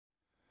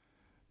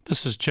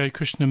This is J.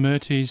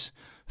 Krishnamurti's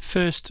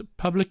first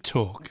public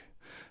talk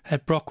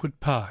at Brockwood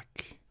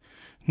Park,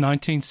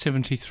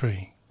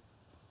 1973.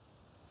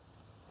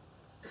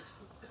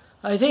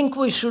 I think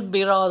we should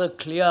be rather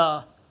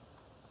clear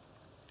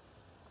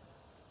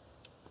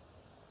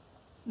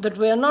that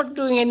we are not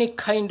doing any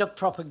kind of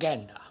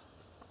propaganda,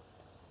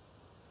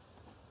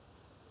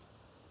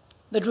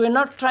 that we are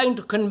not trying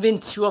to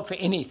convince you of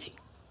anything,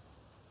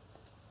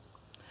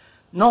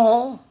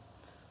 nor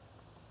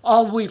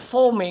are we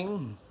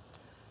forming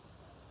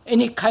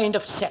any kind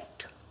of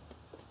sect.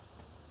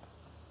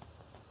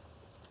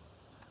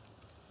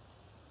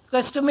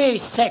 Because to me,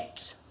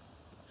 sects,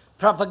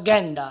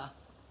 propaganda,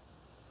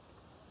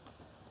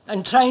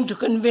 and trying to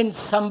convince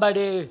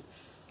somebody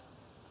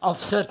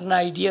of certain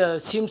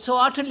ideas seems so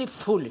utterly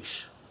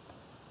foolish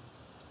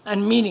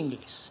and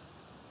meaningless.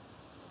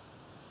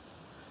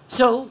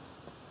 So,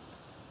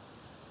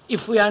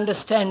 if we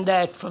understand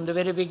that from the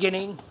very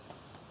beginning,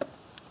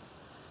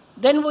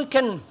 then we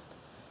can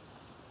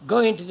go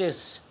into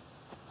this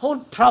whole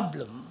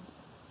problem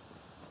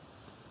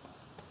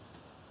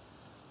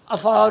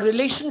of our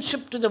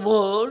relationship to the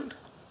world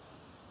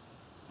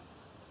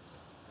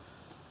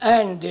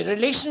and the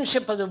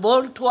relationship of the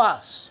world to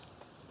us.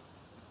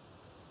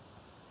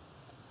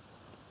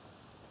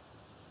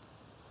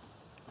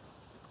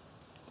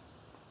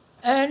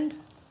 And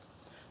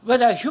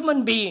whether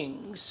human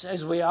beings,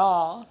 as we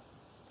are,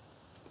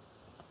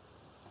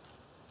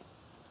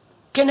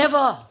 can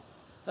ever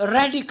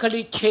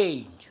radically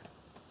change,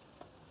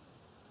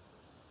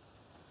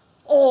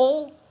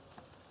 or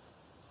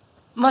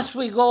must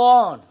we go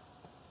on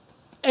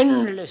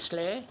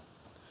endlessly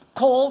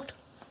caught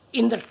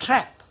in the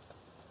trap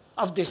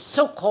of this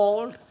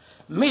so-called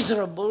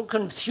miserable,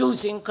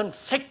 confusing,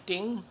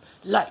 conflicting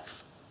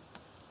life?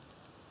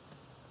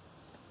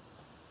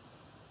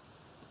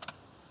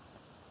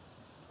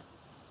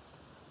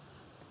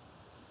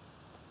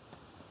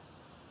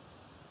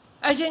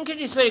 I think it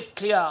is very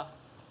clear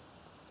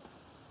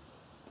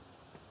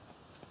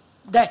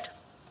that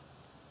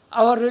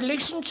our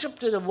relationship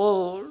to the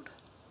world,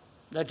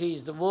 that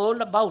is, the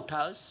world about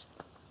us,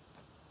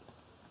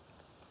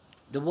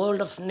 the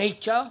world of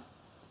nature,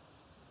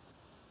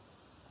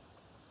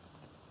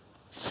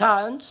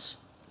 science,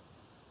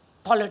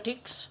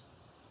 politics,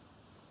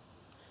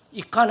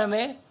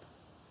 economy,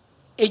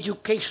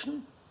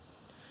 education,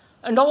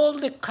 and all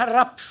the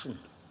corruption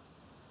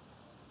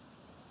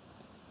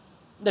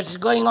that is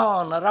going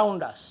on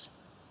around us,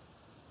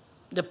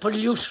 the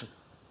pollution,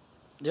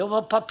 the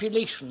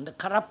overpopulation, the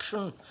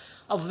corruption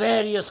of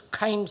various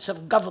kinds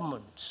of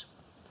governments.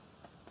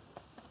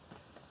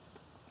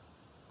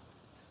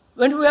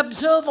 When we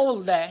observe all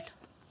that,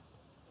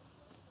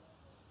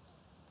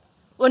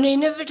 one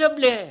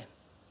inevitably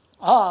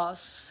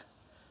asks,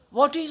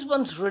 what is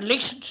one's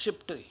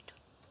relationship to it?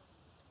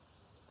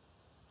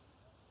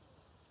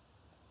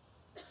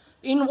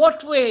 In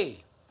what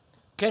way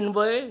can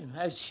we,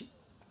 as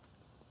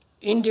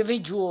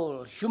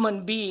individual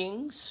human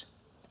beings,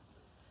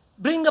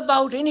 bring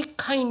about any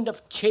kind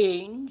of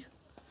change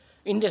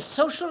in the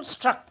social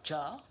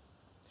structure,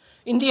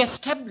 in the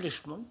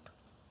establishment,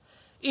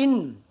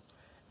 in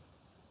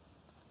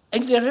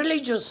the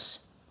religious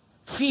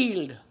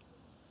field?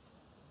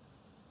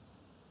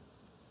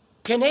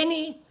 Can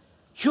any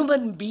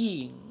human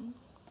being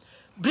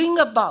bring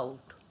about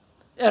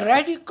a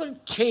radical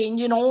change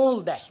in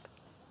all that?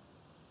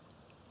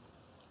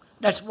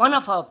 That's one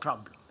of our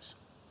problems.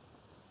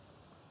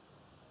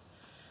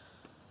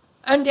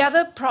 And the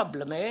other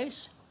problem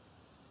is,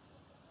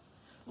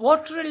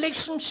 what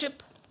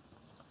relationship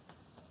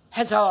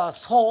has our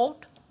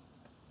thought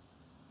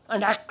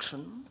and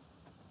action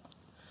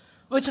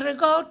with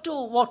regard to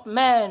what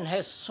man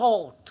has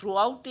sought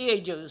throughout the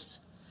ages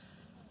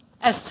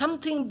as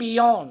something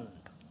beyond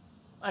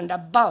and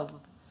above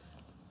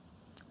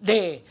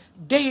the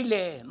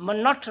daily,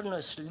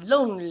 monotonous,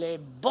 lonely,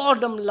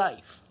 boredom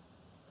life?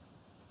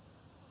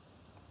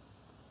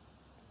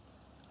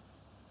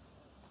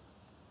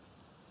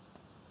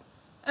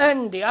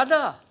 And the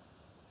other,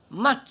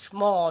 much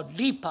more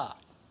deeper,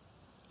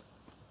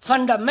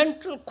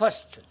 fundamental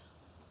question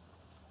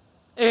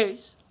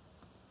is,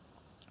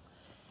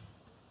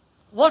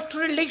 what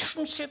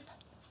relationship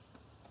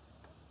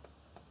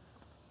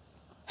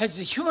has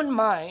the human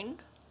mind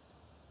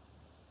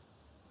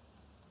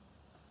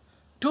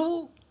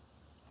to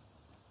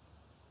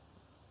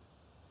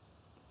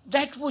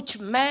that which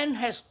man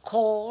has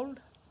called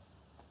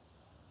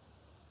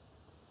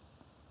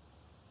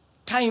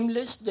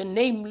timeless, the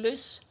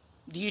nameless,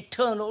 the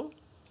eternal,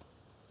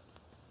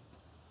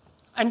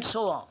 and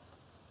so on?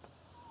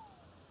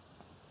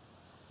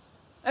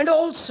 And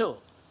also,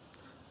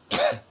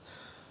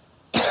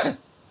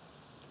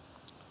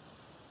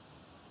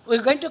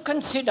 we're going to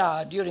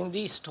consider during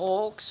these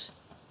talks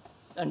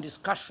and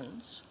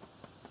discussions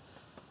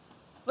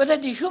whether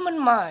the human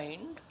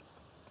mind,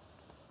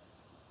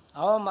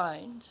 our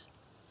minds,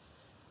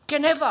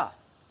 can ever,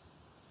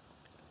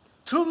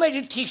 through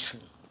meditation,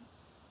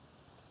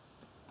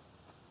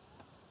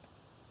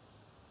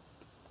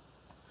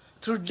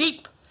 through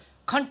deep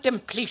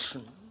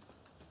contemplation,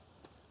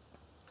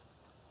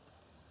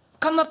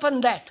 come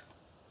upon that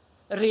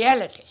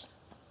reality.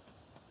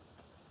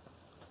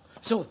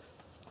 So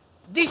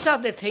these are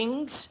the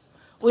things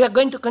we are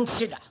going to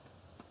consider.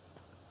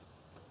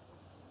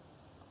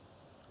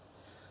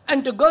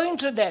 And to go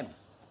into them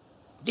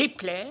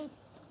deeply,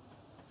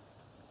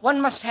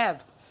 one must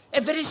have a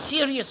very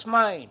serious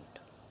mind.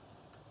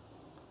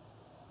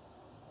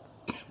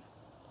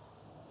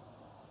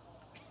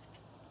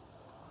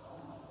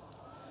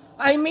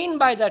 I mean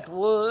by that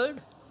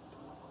word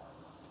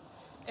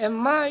a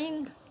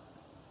mind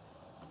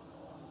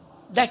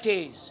that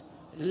is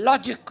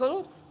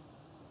logical,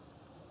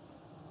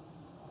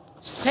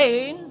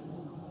 sane,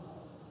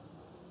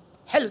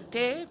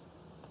 healthy,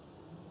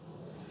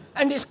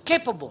 and is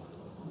capable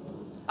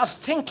of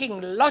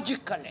thinking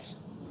logically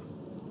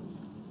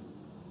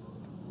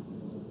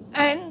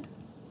and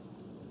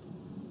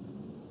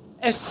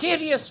a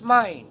serious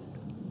mind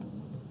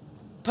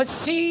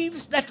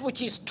perceives that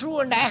which is true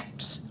and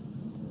acts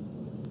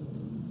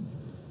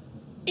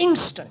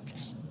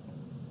instantly.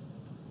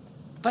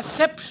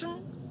 Perception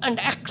and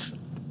action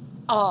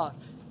are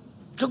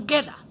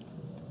together.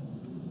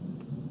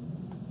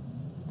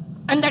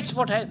 And that's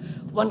what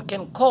one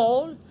can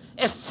call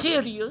a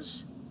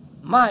serious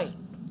mind,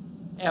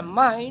 a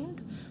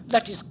mind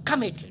that is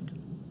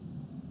committed,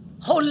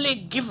 wholly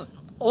given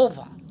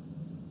over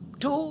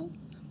to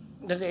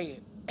the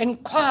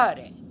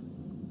inquiry,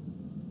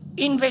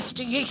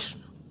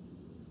 investigation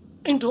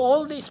into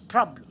all these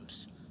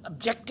problems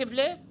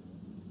objectively,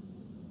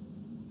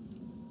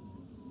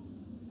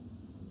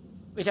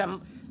 with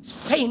them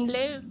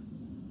sanely,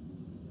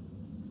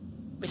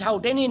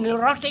 without any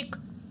neurotic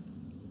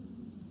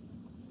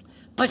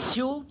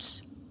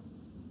pursuits,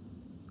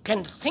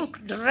 can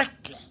think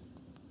directly.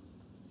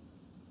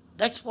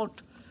 That's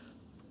what,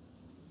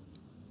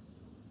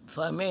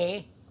 for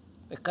me,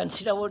 we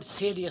consider what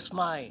serious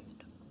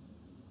mind.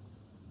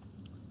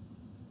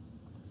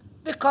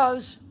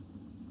 Because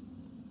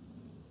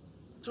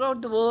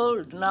throughout the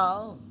world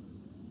now,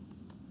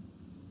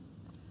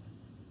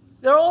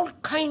 there are all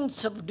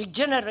kinds of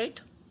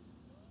degenerate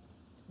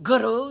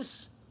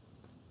gurus,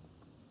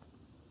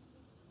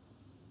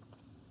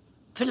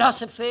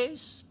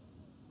 philosophies,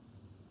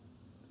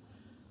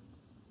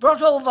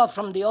 brought over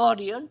from the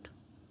Orient,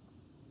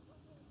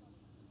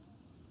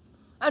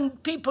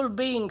 and people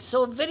being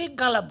so very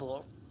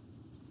gullible,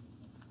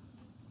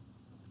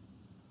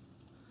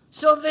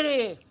 so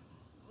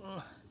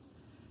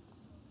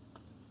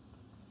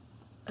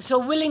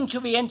willing to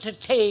be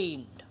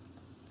entertained,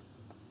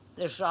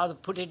 let's rather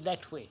put it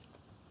that way,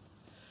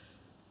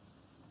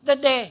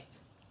 that they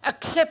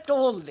accept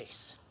all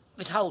this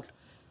without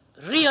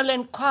real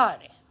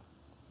inquiry,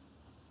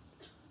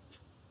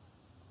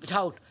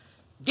 without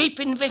deep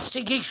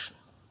investigation.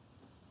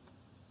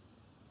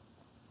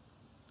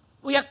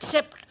 We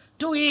accept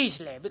too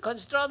easily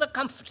because it's rather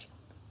comforting.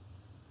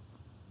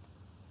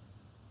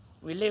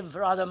 We live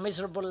rather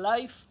miserable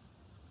life,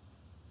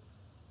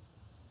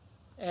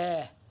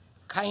 a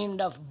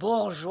kind of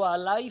bourgeois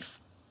life,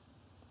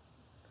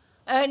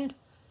 and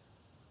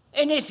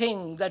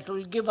anything that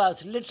will give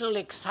us little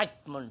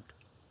excitement,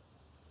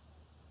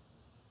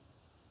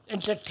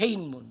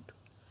 entertainment,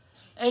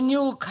 a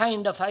new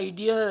kind of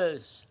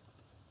ideas,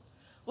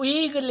 we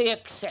eagerly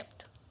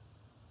accept.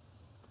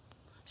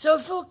 So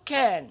if we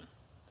can,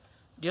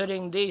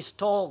 during these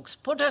talks,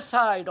 put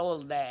aside all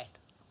that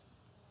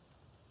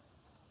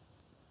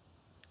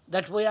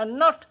we are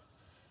not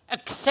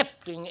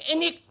accepting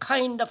any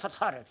kind of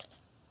authority,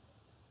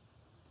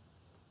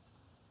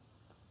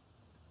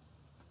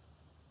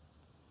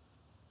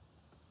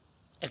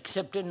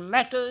 except in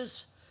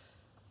matters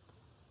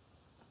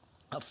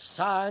of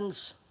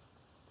science,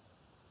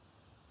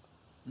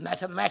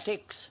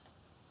 mathematics,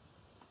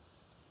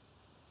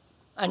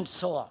 and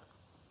so on.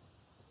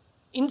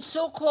 In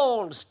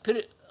so-called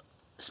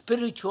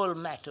spiritual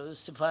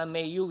matters, if I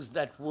may use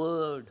that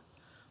word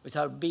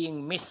without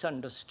being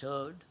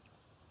misunderstood,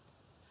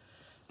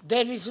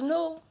 there is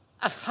no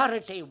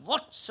authority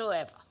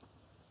whatsoever.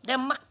 There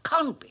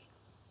can't be.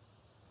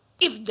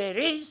 If there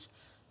is,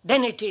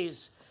 then it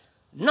is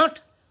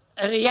not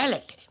a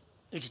reality.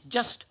 It's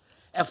just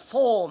a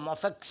form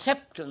of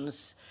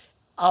acceptance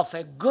of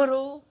a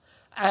guru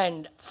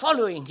and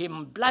following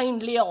him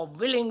blindly or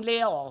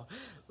willingly or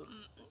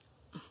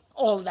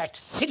all that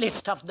silly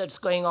stuff that's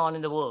going on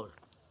in the world.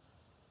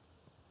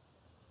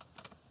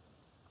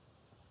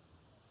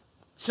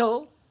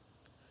 So,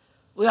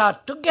 we are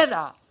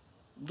together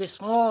this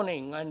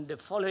morning and the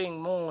following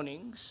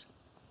mornings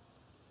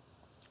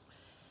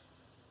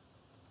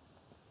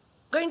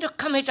going to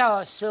commit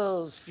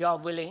ourselves, if you are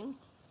willing,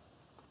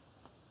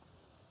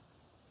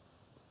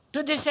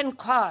 to this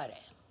inquiry,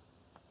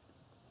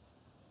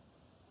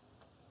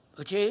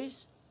 which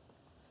is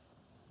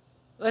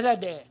whether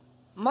the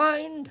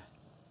mind,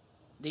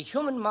 the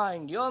human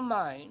mind, your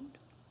mind,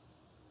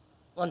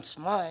 one's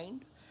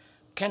mind,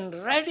 can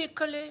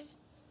radically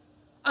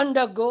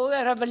undergo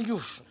a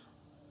revolution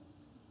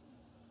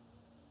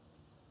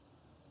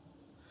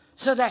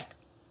so that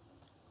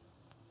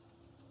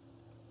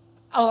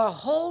our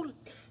whole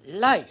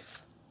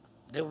life,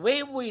 the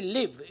way we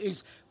live,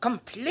 is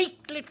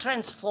completely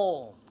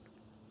transformed.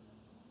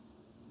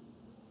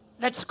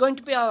 That's going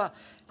to be our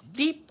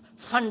deep,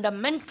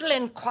 fundamental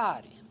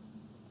inquiry.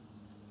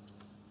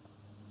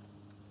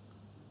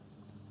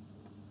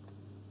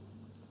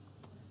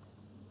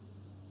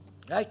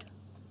 Right?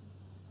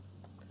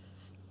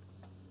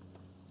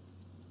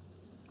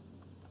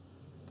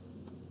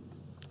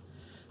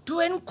 To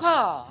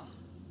inquire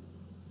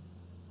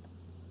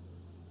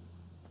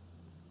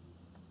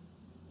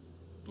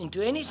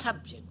into any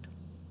subject,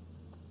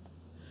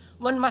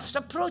 one must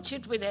approach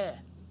it with a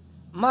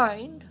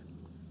mind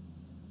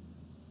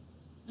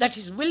that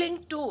is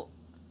willing to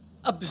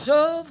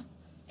observe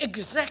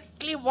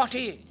exactly what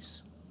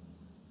is.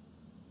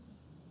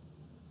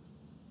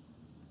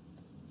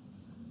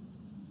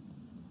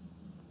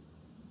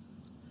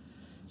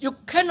 You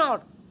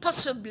cannot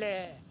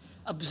possibly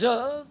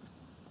observe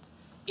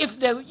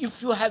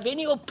if you have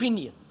any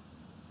opinion,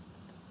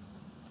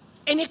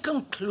 any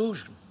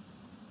conclusion,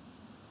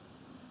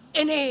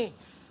 any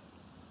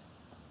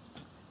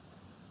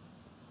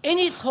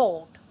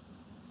thought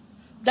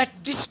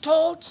that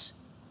distorts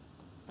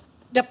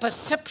the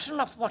perception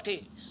of what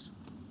is.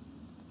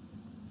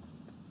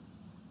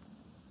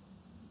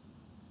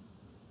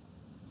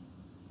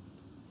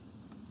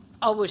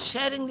 Are we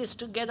sharing this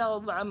together,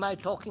 or am I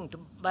talking to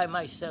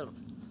myself?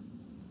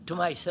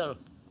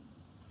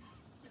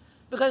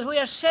 Because we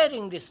are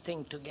sharing this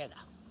thing together.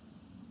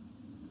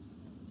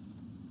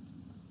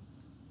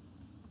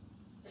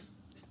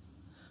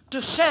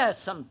 To share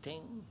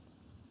something,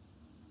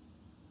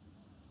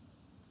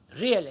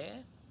 really,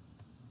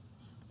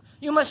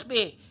 you must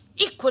be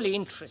equally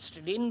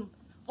interested in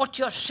what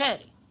you're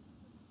sharing.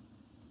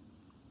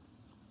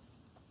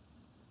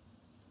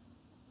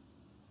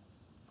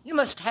 You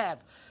must have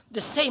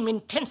the same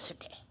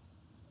intensity,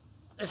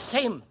 the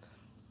same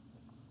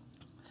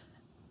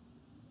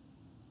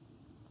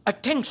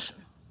attention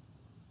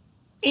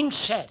in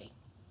sharing.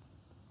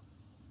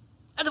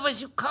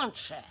 Otherwise you can't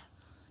share.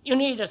 You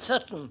need a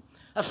certain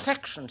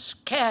affection,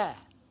 care.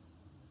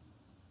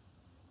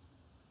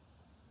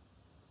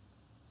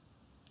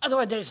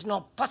 Otherwise there is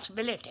no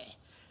possibility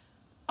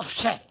of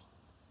sharing.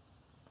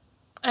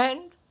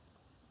 And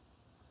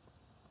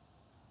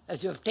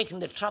as you have taken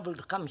the trouble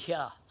to come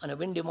here on a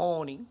windy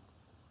morning,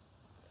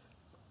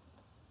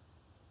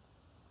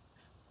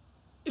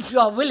 if you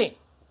are willing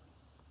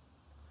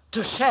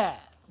to share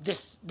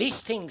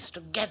these things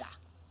together,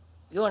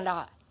 you and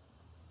I,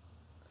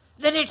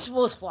 then it's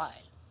worthwhile.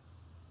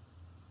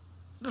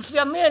 But if we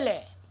are merely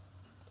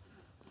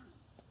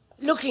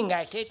looking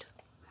at it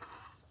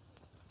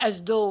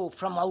as though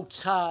from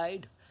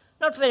outside,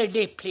 not very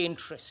deeply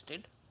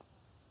interested,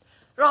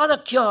 rather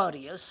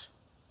curious,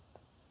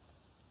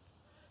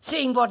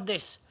 seeing what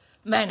this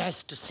man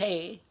has to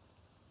say,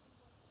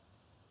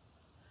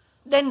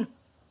 then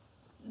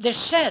the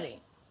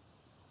sharing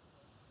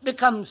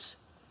becomes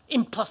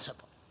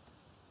impossible.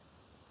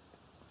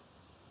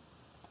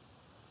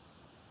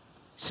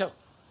 So,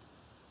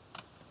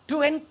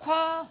 to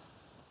inquire,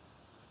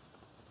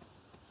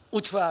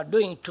 which we are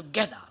doing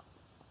together,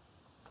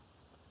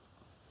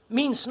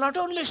 means not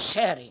only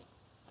sharing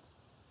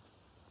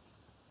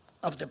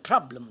of the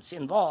problems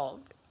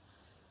involved,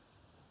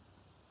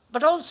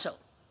 but also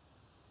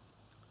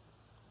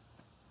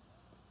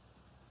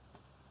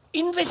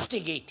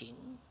investigating,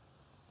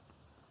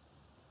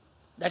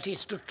 that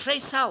is to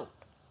trace out,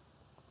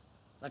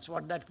 that's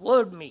what that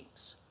word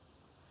means,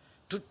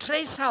 to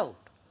trace out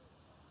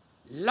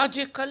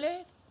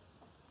logically,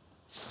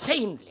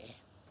 sanely,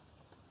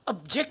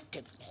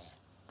 objectively,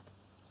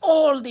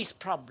 all these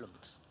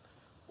problems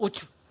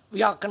which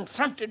we are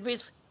confronted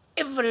with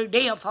every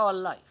day of our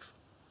life.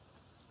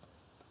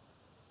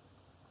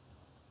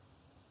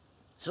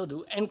 So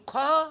to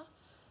inquire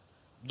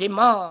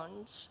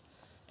demands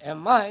a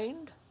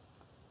mind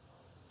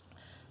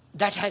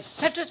that has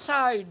set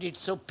aside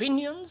its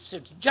opinions,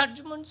 its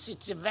judgments,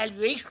 its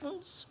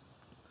evaluations,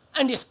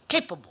 and is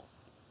capable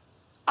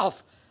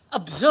of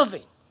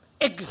observing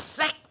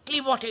exactly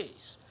what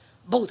is,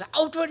 both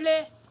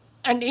outwardly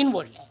and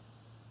inwardly.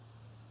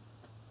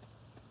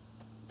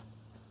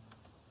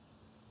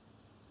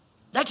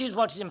 That is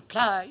what is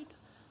implied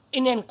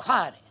in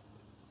inquiry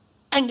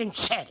and in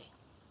sharing.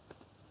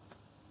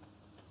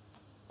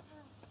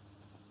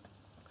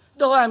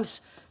 Though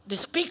the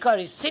speaker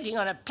is sitting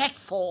on a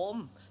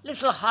platform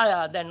little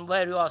higher than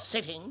where you are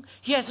sitting,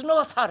 he has no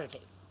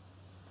authority.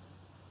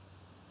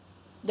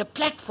 The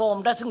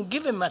platform doesn't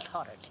give him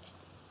authority,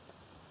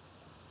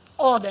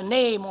 or the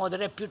name, or the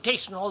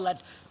reputation, all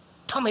that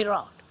tommy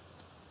rot.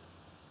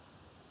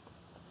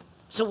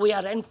 So we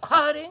are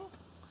inquiring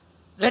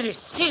very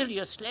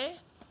seriously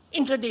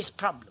into these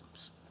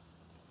problems.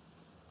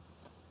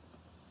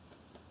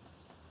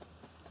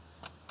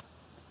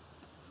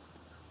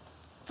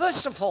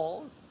 First of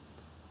all,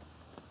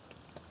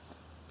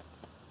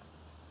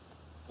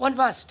 one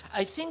must,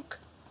 I think,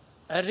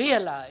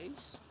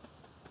 realize,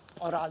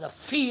 or rather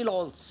feel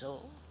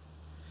also,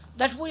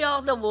 that we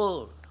are the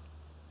world.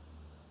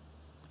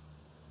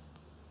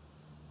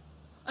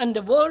 and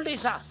the world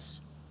is us.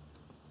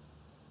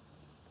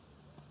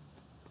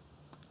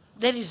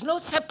 There is no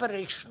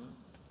separation,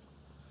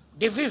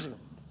 division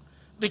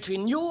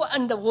between you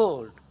and the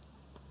world,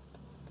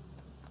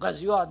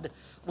 because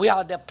we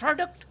are the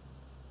product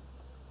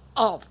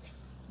of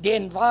the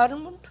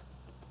environment,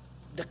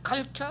 the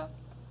culture,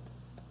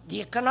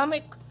 the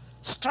economic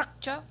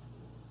structure,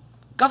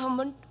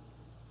 government,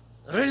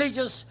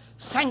 religious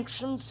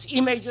sanctions,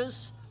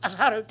 images,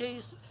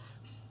 authorities,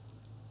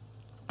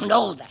 and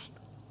all that,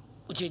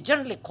 which is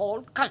generally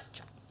called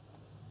culture.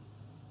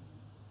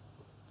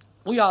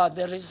 We are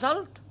the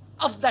result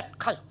of that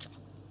culture.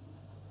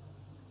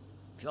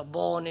 If you're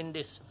born in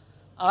this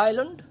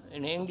island,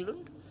 in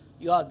England,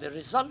 you are the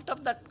result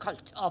of that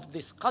culture, of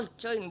this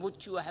culture in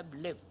which you have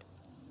lived.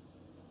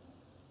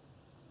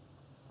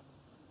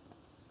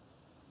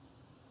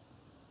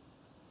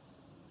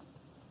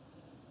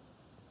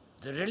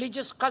 The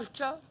religious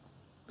culture,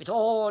 with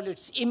all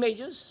its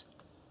images,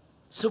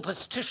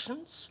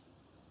 superstitions,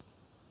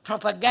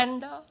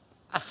 propaganda,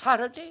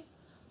 authority,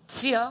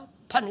 fear,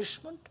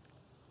 punishment,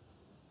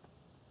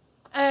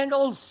 and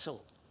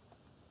also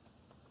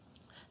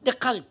the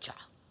culture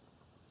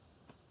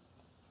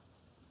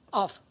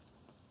of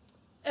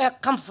a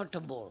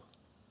comfortable,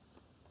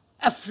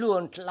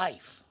 affluent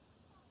life.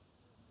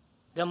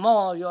 The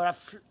more you're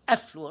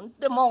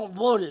affluent, the more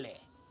worldly.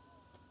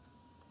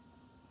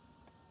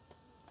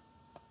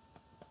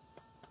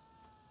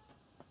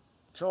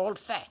 It's all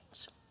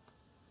facts.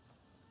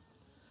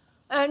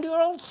 And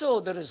you're also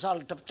the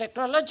result of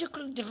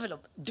technological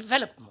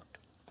development.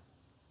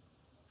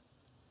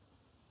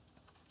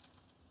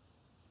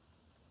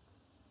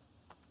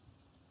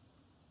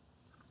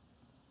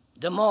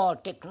 The more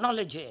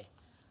technology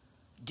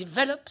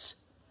develops,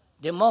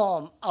 the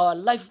more our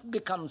life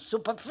becomes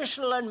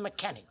superficial and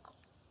mechanical.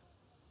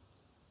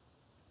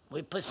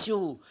 We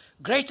pursue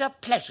greater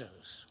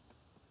pleasures.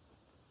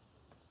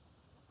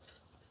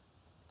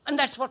 And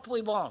that's what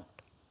we want.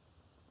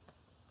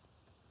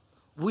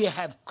 We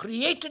have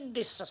created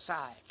this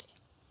society,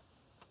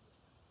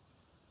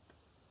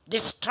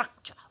 this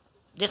structure,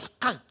 this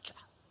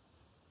culture,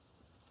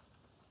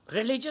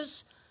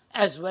 religious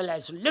as well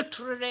as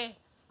literary,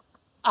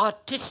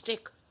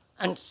 artistic,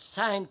 and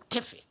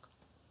scientific.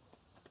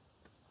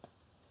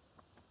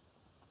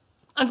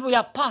 And we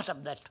are part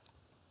of that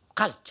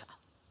culture.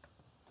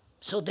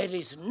 So there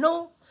is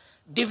no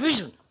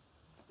division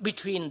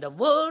between the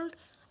world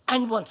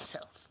and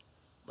oneself,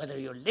 whether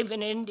you live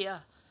in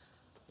India,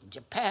 in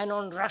Japan,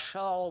 or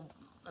Russia, or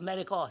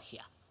America, or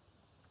here.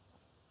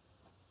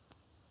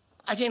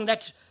 I think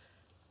that's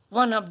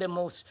one of the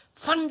most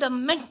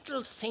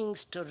fundamental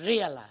things to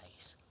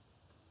realize,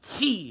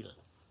 feel,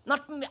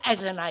 not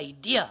as an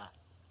idea,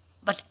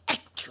 but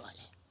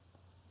actually.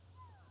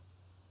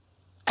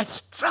 As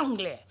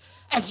strongly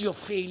as you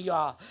feel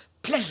your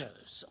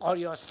pleasures or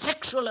your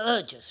sexual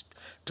urges,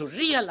 to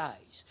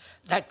realize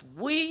that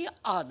we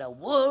are the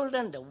world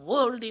and the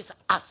world is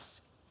us.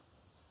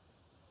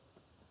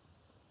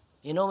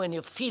 You know, when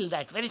you feel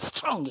that very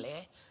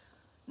strongly,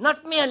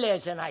 not merely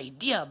as an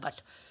idea,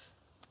 but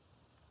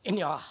in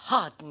your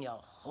heart, in your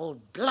whole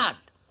blood,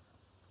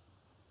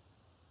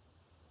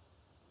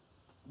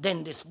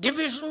 then this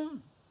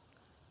division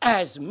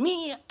as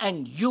me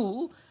and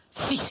you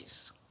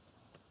ceases.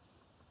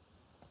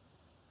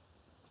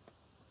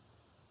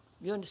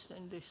 You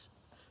understand this?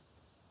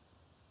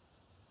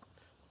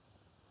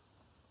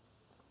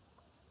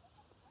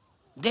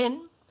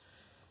 Then,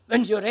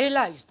 when you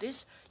realize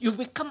this, you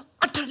become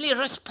utterly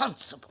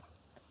responsible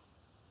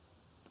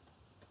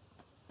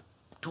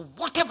to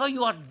whatever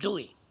you are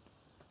doing,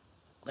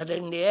 whether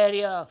in the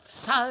area of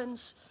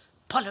science,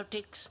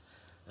 politics,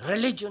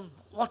 religion,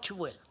 what you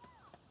will.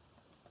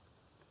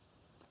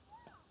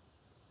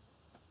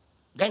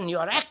 Then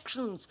your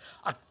actions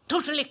are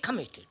totally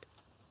committed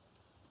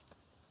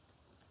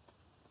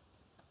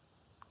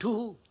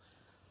to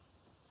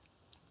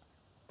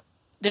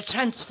the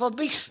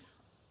transformation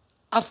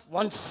of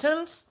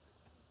oneself,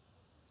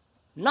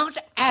 not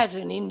as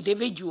an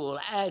individual,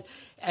 as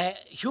a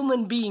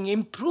human being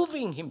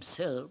improving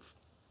himself,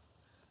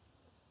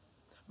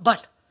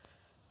 but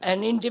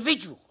an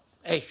individual,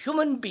 a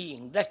human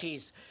being that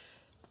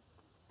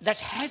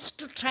has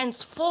to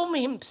transform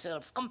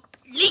himself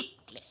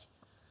completely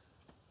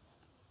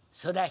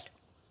so that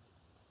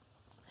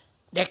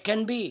there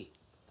can be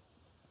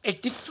a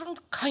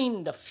different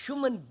kind of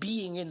human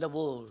being in the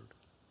world,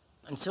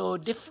 and so a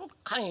different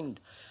kind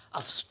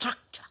of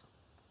structure.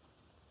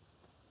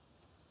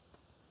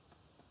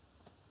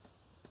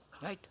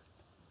 Right?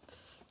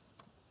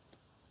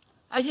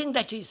 I think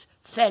that is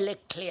fairly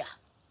clear.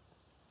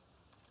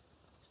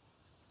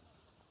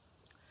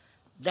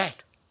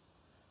 That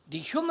the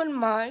human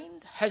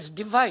mind has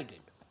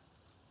divided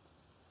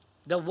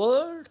the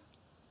world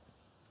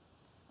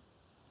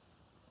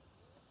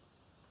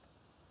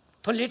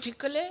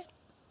politically,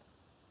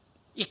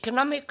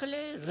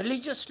 economically,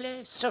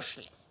 religiously,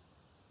 socially.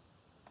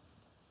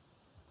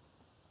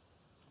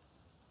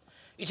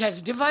 It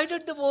has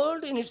divided the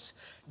world in its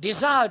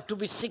desire to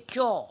be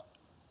secure,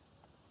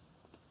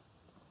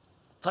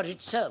 for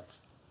itself.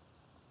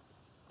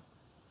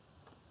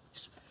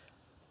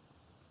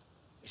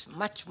 It's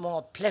much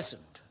more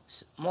pleasant,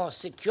 more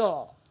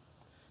secure,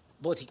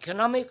 both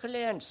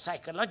economically and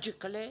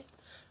psychologically,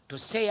 to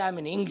say I'm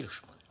an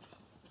Englishman,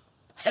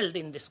 held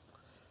in this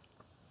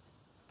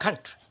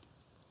country,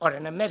 or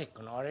an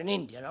American, or an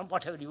Indian, or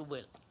whatever you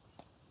will.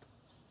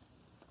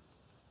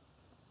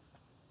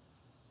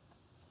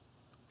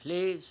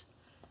 Please,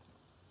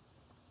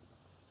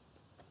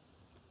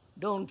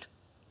 don't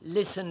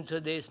listen to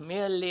this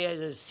merely as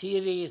a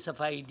series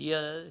of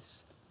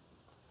ideas,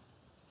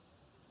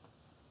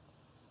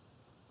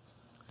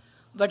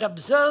 but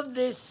observe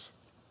this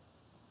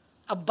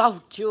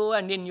about you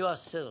and in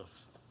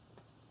yourself.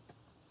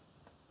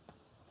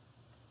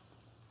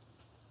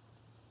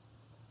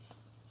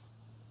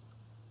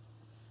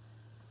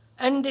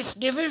 And this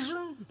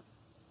division,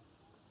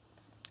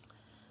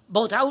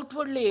 both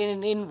outwardly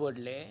and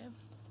inwardly,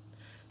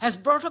 has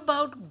brought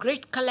about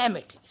great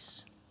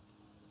calamities,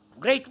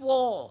 great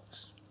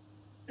wars,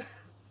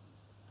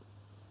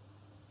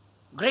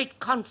 great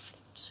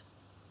conflicts,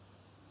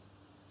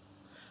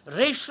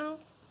 racial,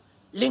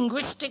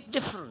 linguistic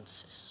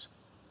differences,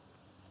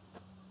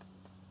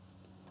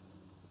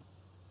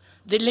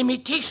 the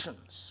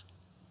limitations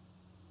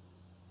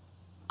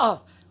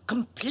of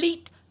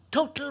complete,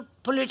 total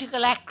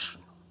political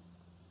action.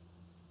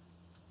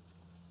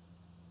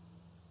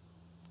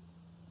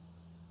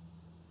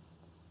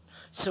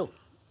 So,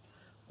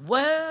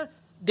 where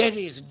there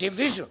is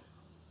division,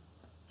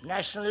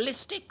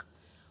 nationalistic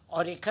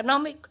or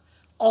economic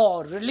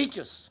or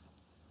religious,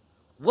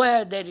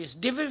 where there is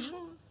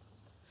division,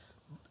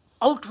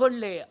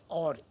 outwardly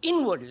or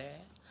inwardly,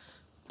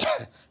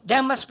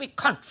 there must be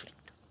conflict.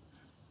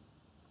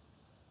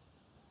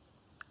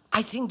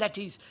 I think that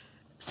is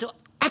so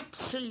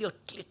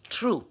absolutely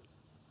true.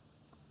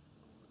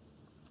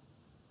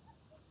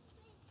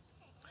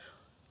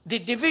 The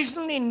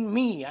division in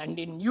me and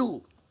in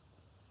you,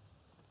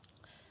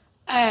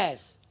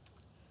 as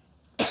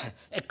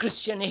a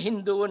Christian, a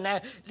Hindu,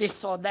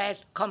 this or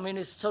that,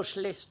 communist,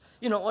 socialist,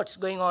 you know what's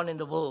going on in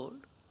the world,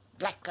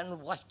 black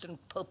and white and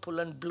purple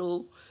and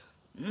blue.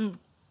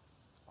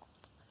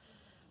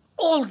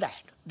 All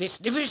that, this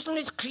division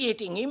is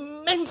creating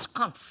immense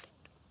conflict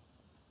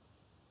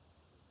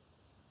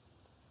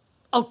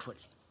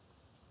outwardly.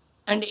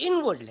 And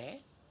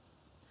inwardly,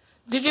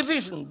 the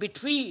division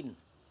between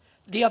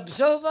the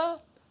observer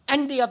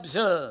and the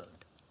observed.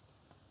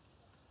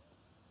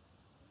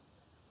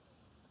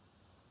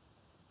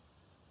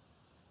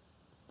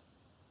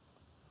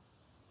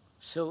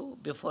 So,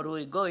 before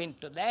we go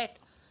into that,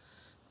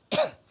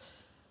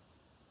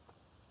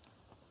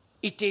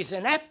 it is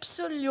an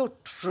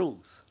absolute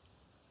truth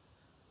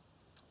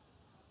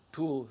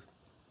to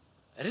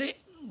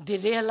the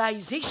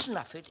realization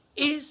of it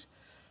is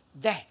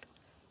that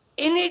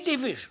any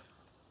division,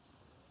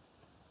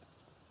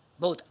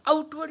 both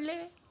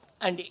outwardly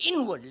and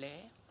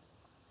inwardly,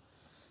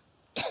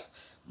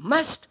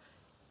 must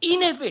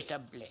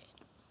inevitably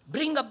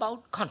bring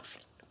about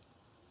conflict.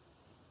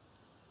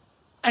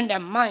 And a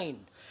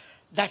mind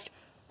that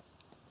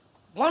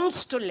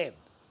wants to live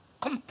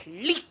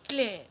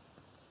completely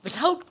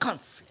without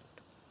conflict,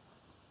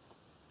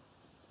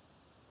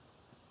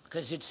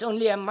 because it's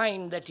only a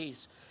mind that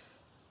is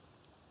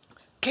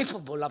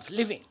capable of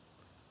living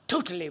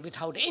totally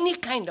without any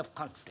kind of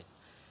conflict.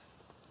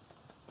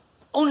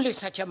 Only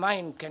such a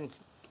mind can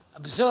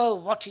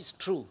observe what is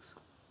truth,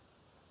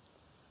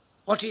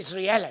 what is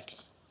reality.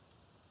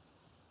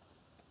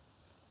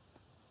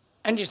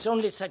 And it's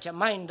only such a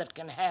mind that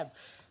can have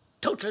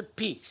total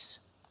peace.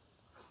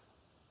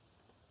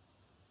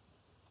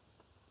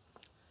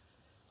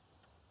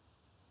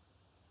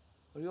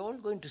 Are you all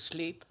going to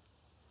sleep?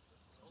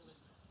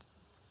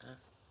 Huh?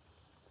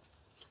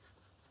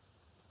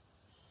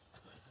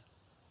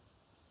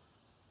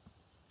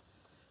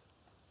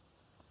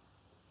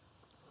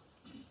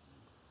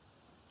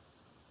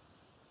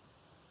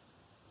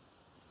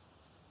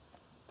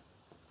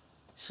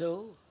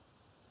 So,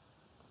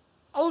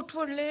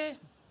 outwardly,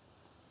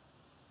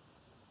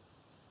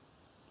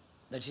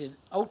 that is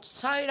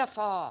outside of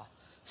our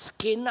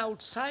skin,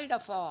 outside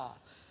of our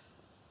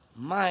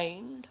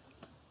mind,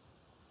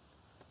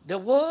 the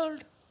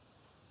world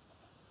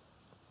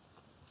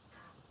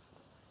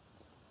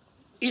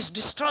is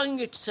destroying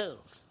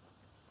itself.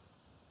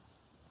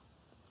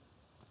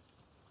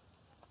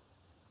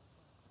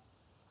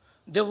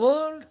 The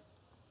world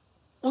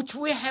which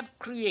we have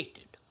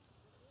created,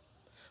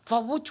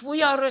 for which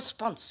we are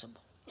responsible,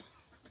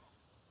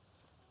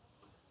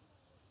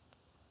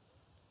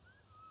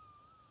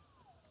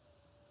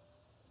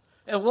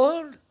 a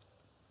world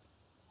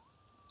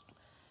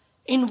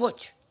in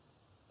which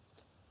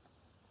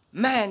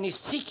man is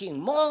seeking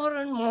more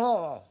and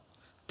more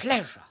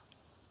pleasure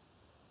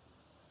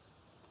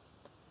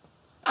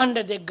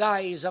under the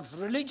guise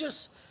of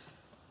religious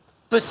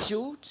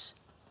pursuits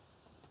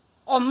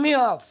or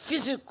mere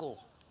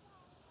physical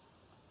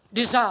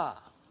desire.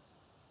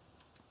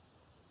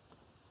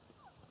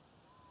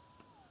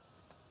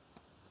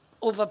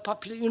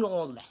 Overpopulation, you know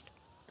all that.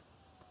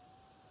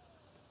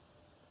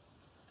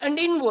 And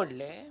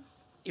inwardly,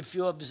 if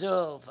you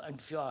observe and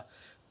if you are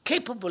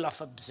capable of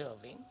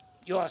observing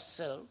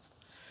yourself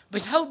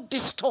without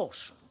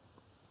distortion,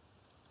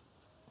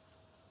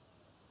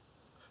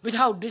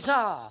 without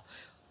desire,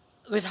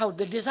 without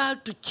the desire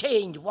to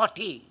change what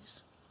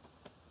is,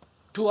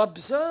 to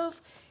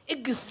observe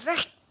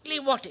exactly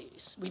what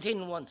is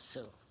within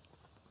oneself,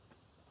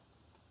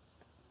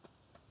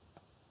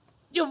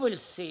 you will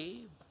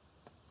see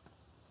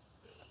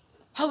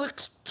how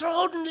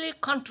extraordinarily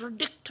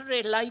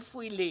contradictory life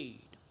we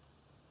lead,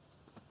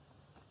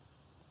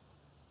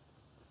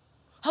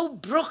 how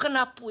broken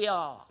up we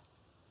are,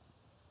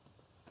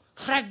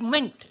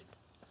 fragmented,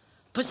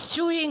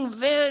 pursuing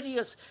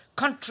various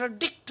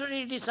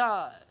contradictory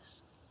desires.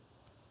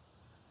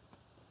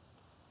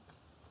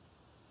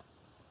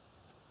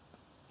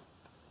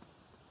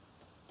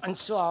 And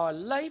so our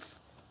life,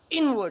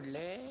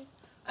 inwardly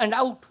and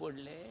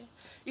outwardly,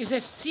 is a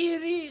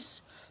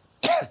series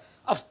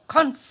of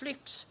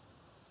conflicts,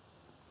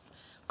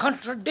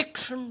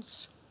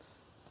 contradictions,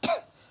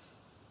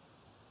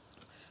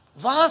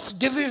 vast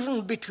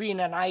division between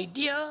an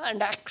idea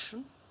and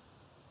action,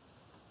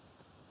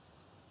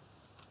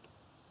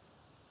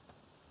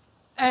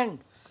 and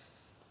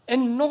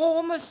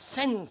enormous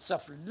sense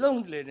of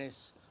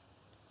loneliness,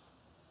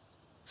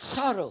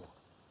 sorrow,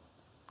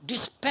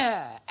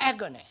 despair,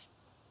 agony.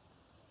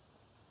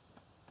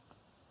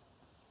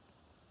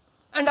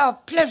 And our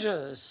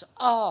pleasures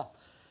are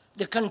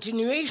the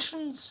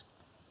continuations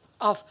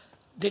of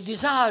the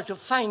desire to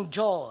find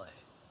joy.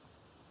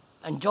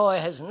 And joy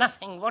has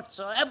nothing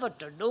whatsoever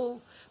to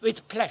do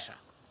with pleasure.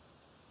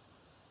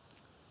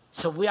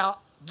 So we are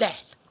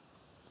that.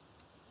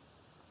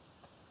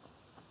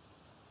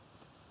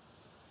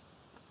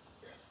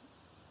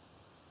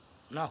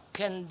 Now,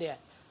 can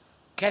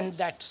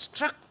that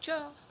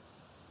structure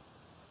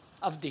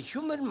of the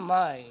human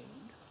mind,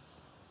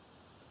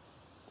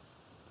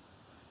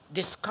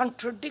 this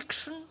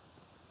contradiction,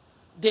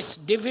 this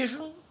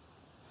division,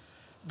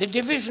 the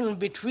division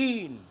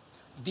between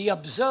the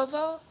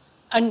observer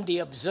and the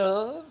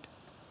observed,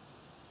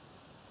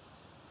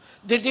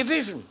 the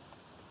division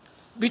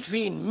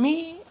between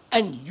me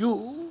and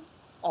you,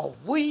 or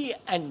we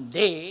and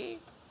they,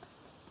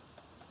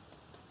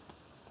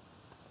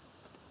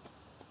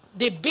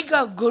 the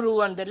bigger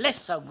guru and the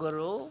lesser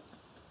guru,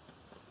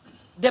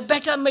 the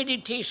better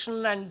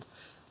meditation and,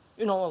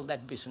 all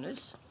that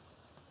business.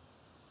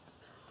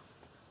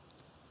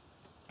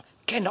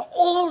 Can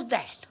all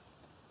that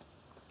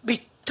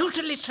be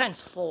totally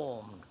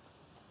transformed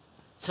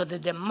so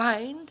that the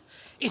mind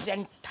is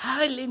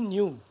entirely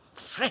new,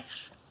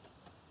 fresh?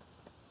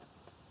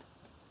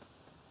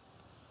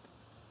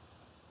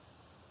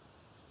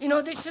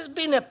 This has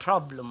been a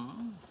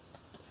problem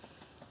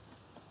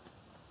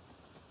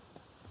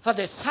for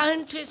the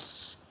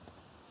scientists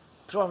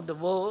throughout the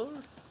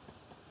world,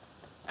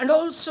 and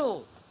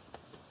also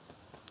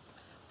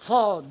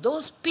for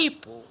those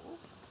people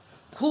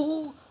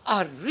who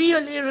are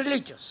really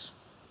religious,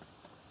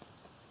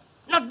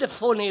 not the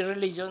phony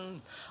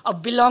religion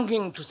of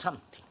belonging to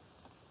something,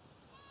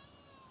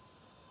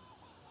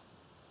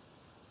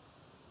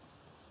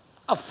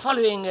 of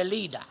following a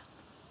leader,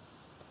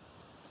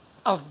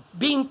 of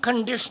being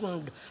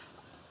conditioned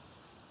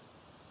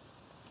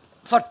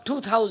for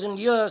 2,000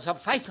 years or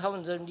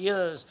 5,000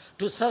 years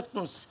to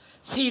certain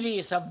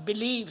series of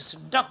beliefs,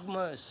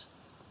 dogmas.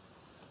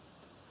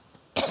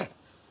 The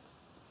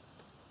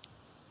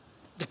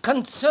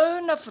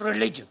concern of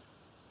religion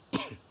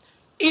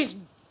is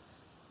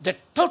the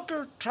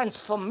total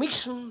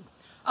transformation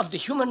of the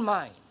human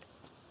mind,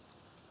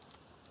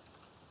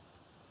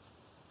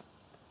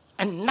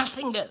 and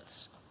nothing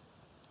else.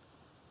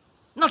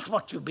 Not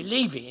what you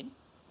believe in,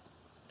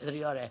 whether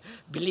you are a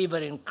believer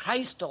in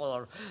Christ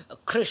or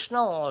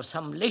Krishna or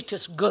some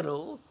latest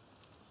guru,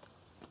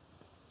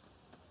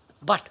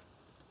 but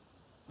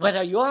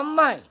whether your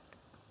mind,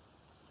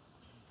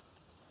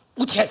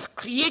 which has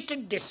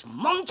created this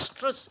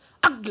monstrous,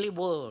 ugly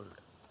world,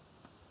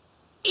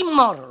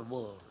 immoral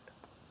world,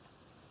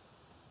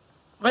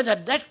 whether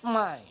that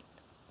mind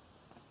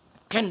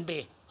can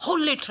be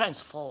wholly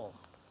transformed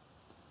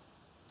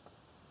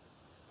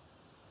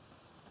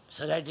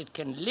so that it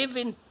can live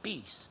in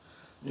peace,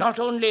 not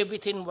only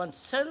within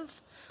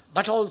oneself,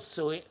 but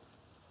also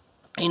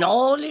in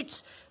all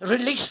its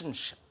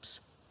relationships.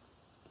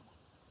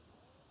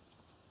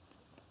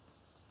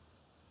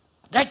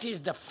 That is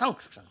the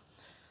function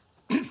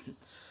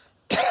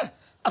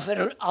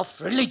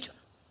of religion.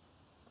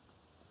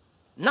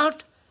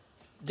 Not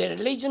the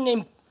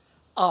religion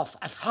of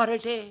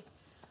authority,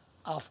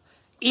 of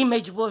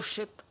image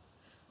worship,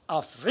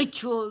 of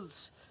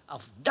rituals,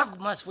 of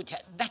dogmas,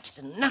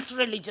 that's not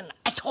religion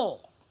at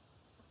all.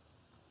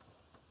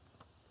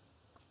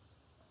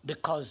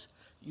 Because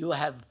you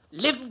have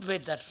lived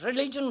with that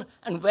religion,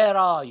 and where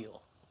are you?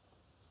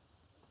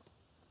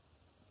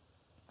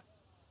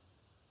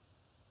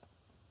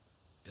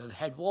 You've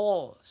had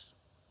wars,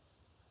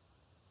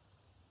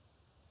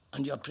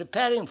 and you're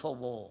preparing for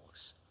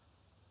wars.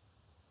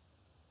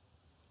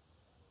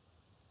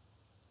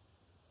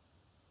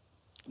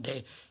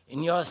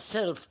 In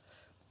yourself,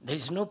 there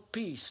is no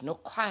peace, no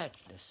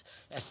quietness,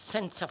 a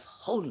sense of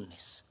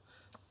wholeness.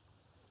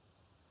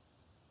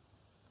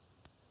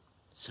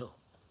 So,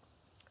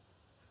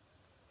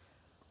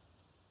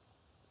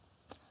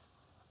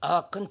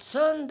 our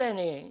concern then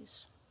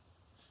is,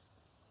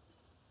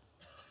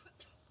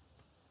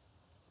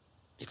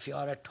 if you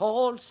are at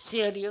all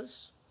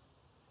serious,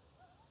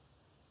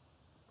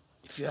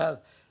 if you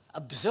have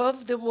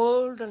observed the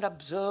world and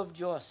observed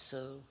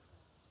yourself,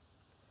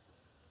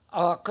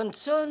 our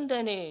concern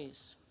then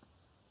is,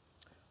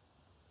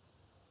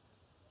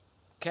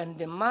 can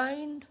the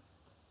mind,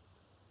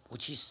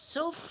 which is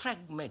so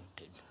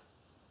fragmented,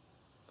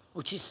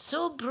 which is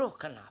so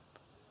broken up,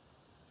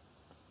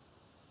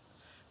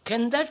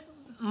 can that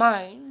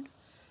mind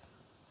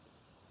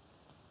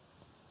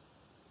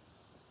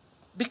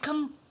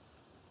become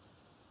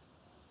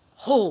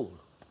whole,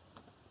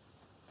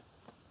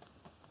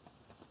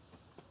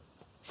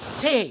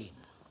 sane,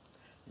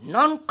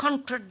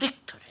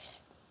 non-contradictory?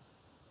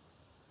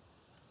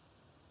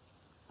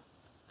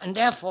 And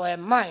therefore a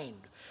mind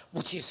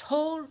which is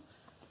whole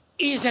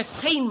is a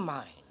sane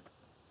mind.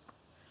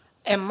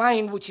 A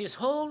mind which is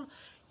whole,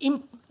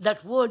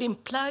 that word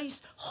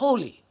implies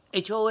holy,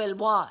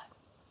 H-O-L-Y.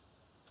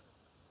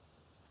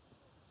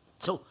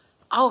 So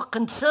our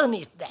concern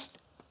is that.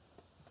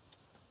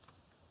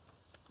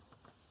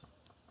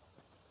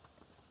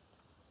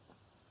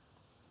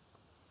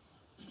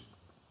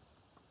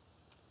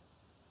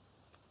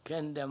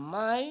 Can the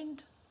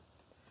mind,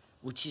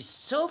 which is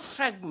so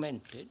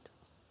fragmented,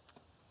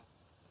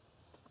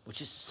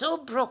 which is so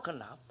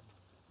broken up,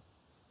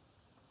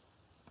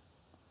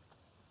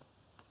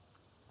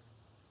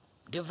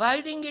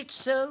 dividing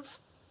itself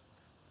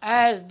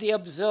as the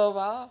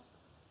observer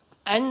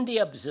and the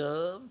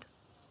observed,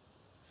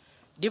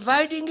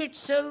 dividing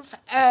itself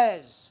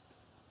as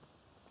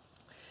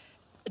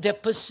the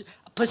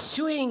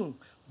pursuing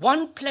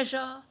one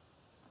pleasure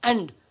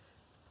and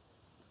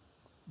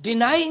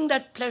denying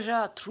that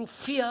pleasure through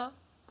fear,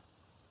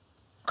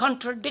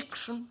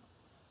 contradiction.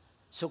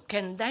 So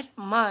can that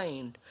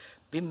mind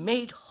be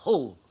made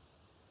whole?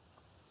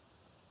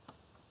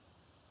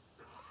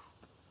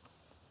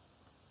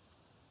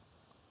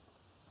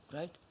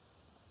 Right?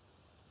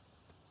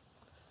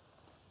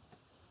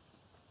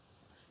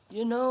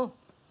 You know,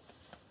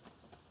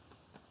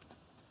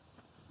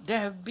 there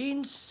have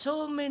been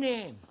so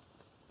many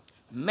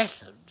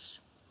methods,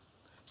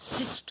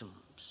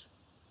 systems,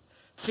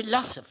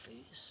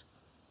 philosophies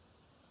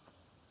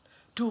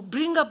to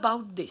bring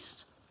about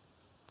this.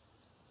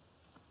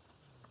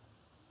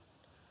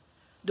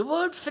 The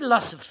word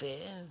philosophy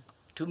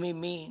to me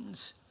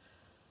means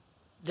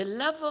the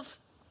love of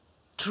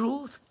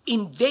truth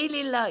in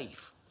daily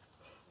life,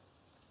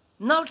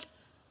 not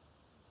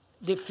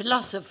the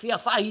philosophy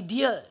of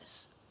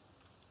ideas,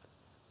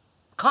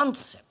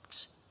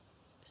 concepts,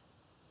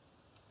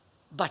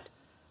 but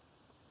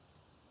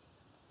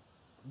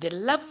the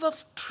love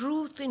of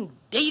truth in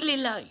daily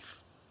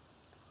life.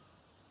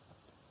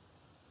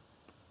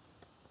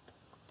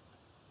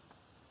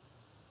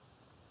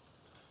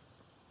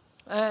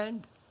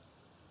 And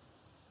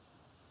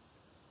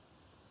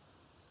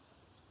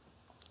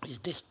is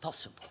this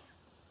possible?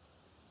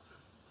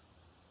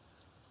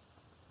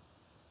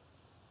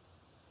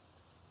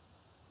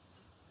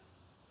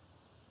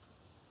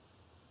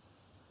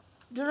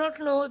 Do not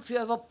know if you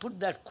ever put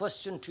that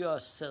question to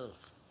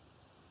yourself.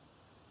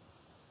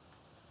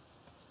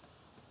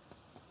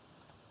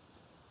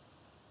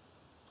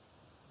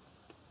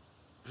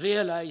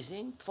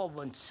 Realizing for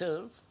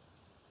oneself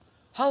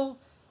how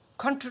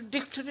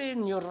contradictory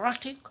and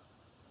neurotic,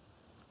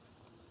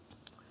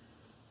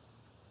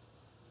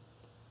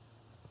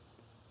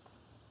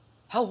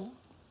 how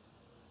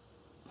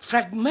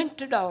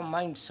fragmented our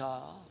minds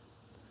are.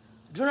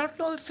 Do not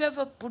know if you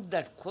ever put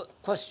that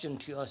question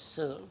to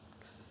yourself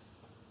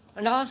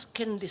and ask,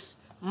 can this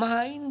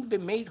mind be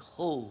made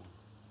whole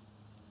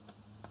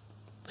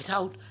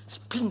without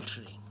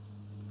splintering,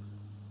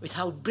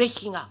 without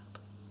breaking up?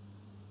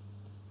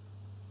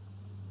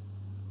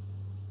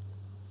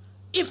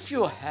 If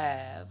you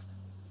have,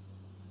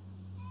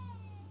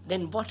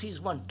 then what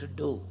is one to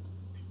do?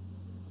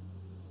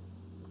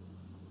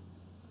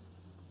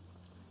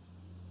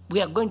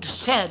 We are going to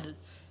share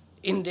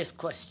in this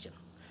question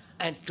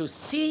and to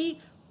see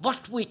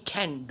what we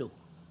can do.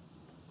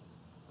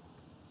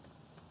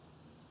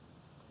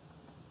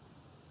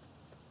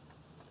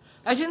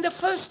 I think the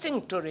first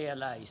thing to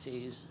realize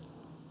is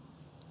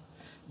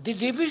the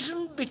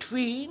division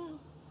between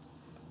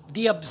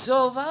the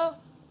observer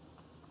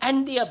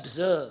and the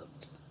observed.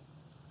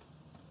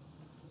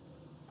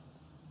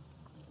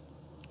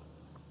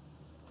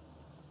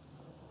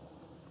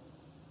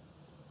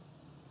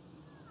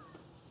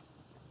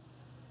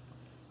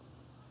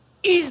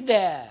 Is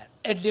there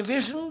a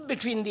division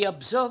between the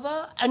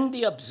observer and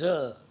the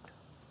observed?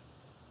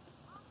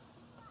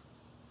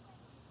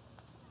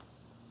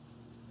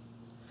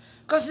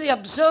 Because the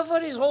observer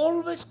is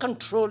always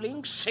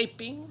controlling,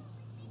 shaping,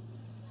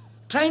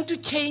 trying to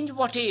change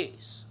what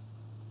is.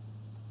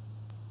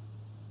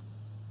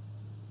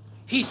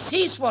 He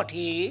sees what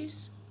he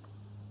is,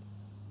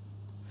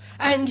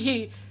 and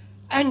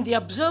the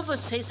observer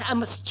says, I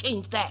must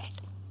change that.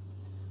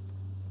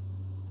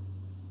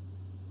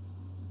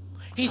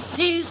 He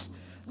sees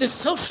the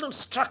social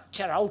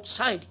structure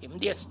outside him,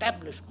 the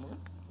establishment,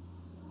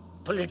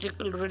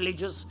 political,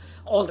 religious,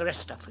 all the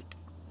rest of it.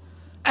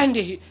 And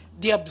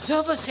the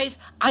observer says,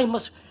 I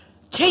must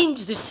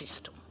change this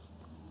system.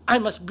 I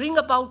must bring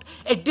about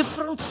a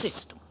different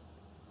system.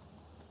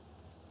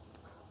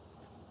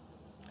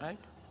 Right?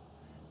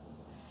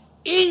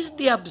 Is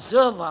the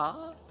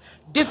observer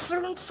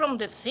different from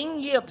the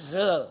thing he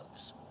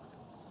observes?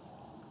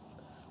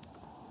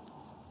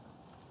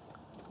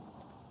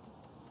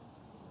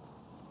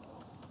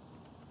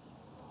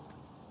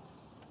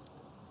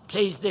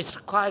 Please, this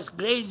requires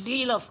great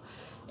deal of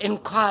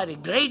inquiry,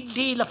 great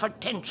deal of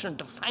attention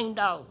to find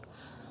out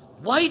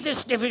why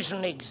this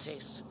division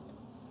exists.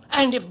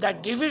 And if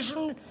that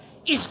division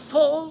is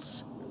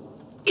false,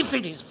 if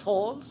it is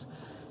false,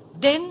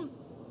 then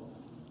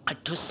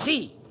to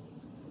see,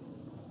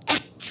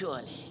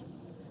 actually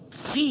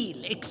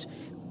feel,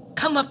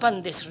 come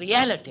upon this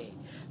reality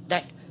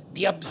that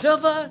the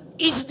observer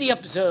is the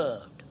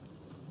observed.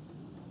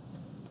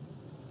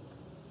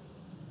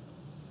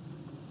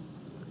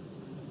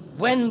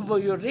 When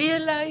you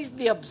realize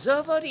the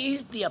observer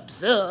is the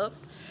observed,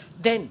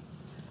 then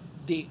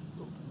the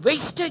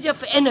wastage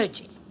of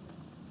energy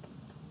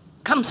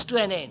comes to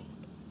an end.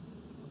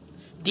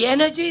 The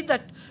energy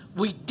that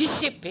we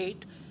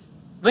dissipate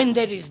when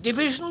there is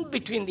division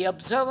between the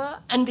observer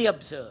and the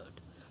observed.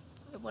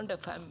 I wonder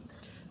if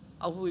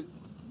are we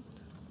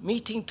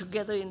meeting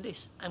together in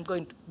this? I'm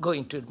going to go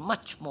into it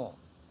much more.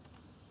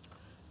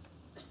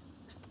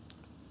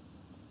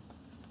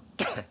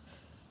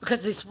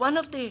 Because it's one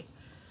of the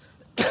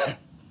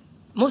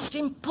most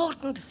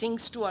important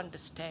things to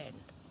understand.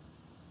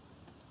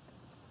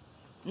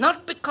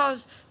 Not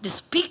because the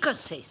speaker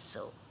says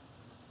so,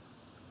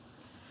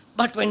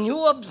 but when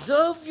you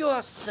observe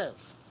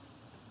yourself,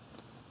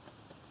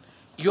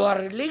 your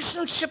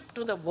relationship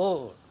to the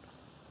world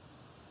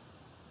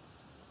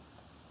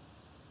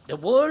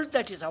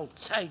that is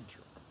outside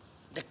you,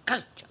 the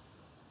culture,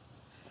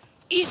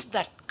 is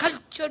that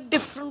culture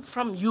different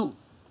from you?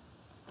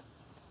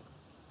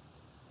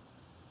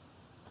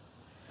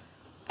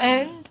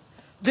 And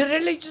the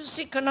religious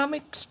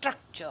economic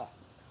structure,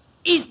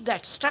 is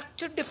that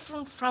structure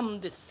different from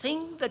the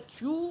thing that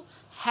you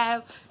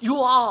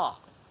are?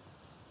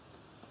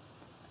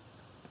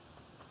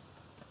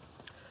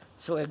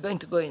 So we're going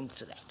to go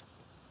into that.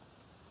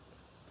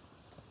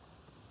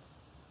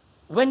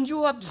 When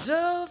you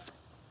observe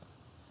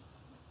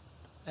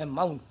a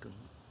mountain,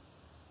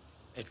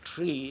 a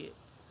tree,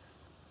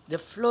 the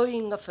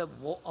flowing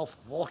of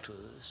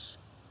waters,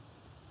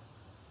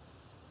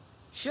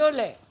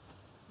 surely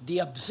the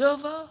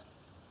observer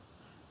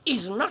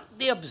is not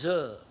the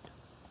observed.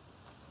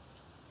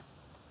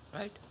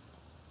 Right?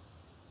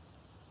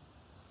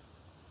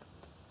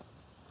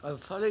 Are you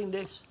following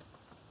this?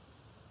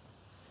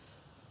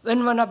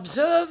 When one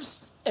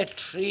observes a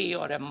tree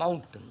or a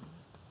mountain,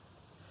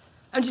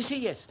 and you say,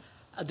 yes,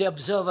 the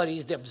observer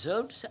is the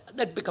observed,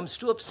 that becomes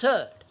too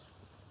absurd.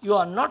 You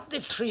are not the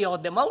tree or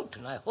the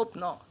mountain, I hope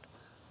not.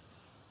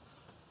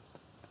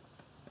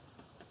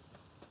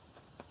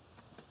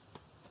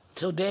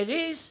 So there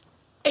is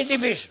a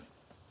division,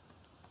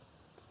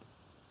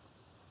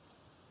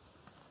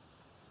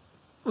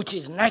 which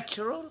is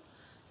natural,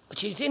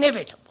 which is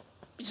inevitable,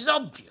 which is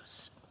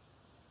obvious.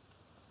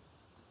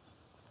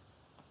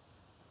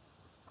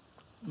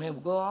 May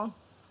we go on?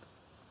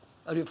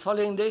 Are you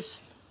following this?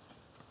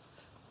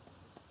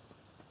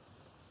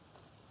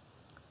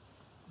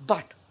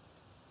 But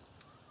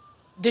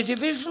the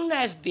division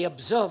as the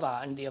observer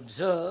and the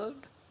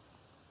observed,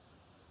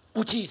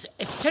 which is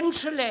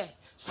essentially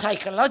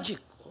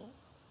psychological,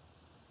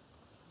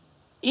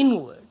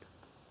 inward,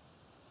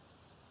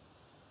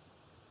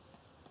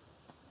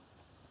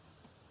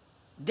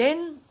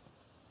 then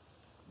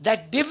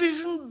that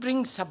division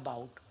brings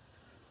about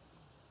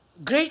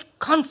great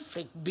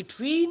conflict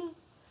between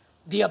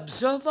the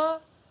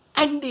observer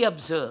and the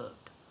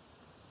observed.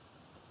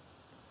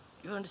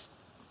 You understand?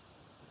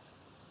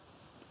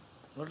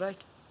 All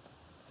right?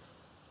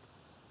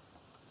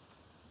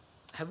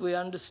 Have we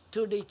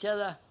understood each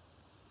other?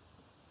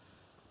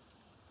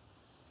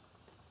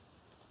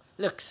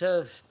 Look,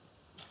 sirs,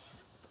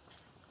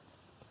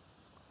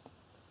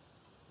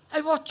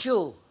 I watch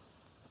you,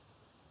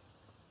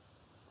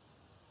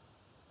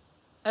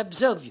 I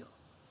observe you.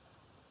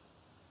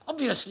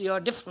 Obviously, you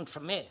are different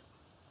from me.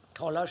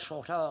 Taller,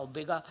 shorter, or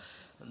bigger,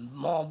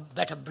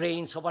 better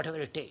brains, or whatever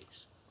it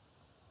is.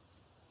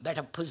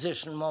 Better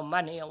position, more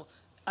money.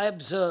 I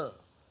observe.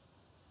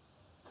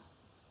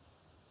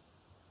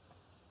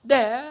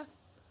 There,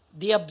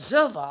 the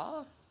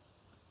observer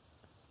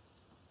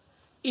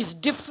is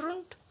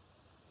different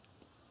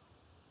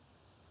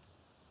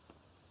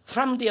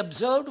from the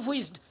observed, who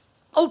is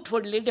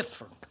outwardly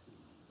different.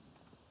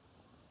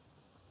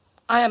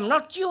 I am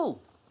not you.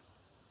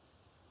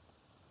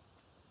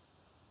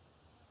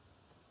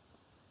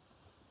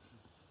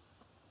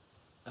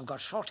 I've got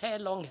short hair,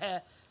 long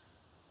hair,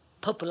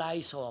 purple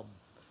eyes, or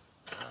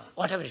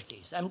whatever it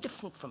is. I'm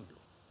different from you.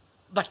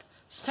 But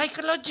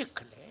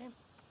psychologically,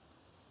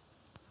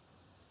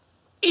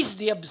 is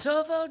the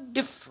observer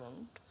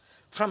different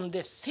from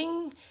the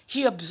thing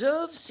he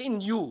observes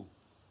in you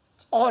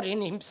or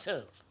in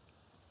himself?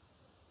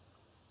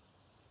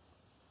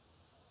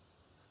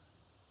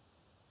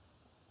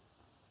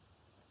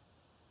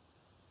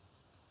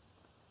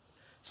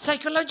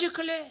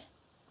 Psychologically,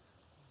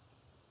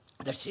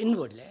 that's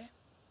inwardly.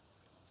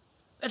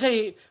 Whether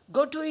you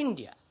go to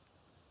India,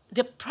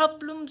 the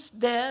problems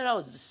there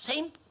are the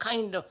same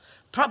kind of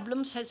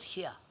problems as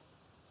here.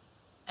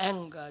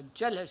 Anger,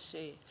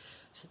 jealousy,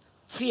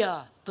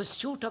 fear,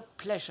 pursuit of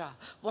pleasure,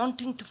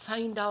 wanting to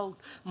find out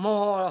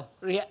more.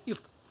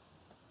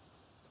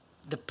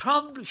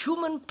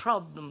 Human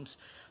problems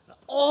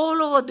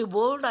all over the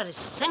world are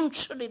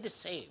essentially the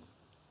same.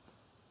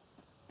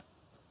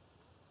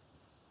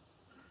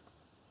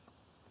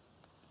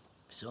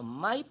 So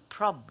my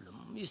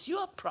problem is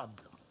your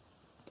problem.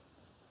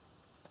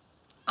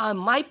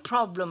 My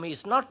problem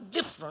is not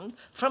different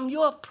from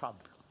your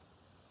problem.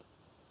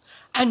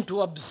 And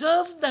to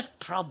observe that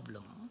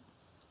problem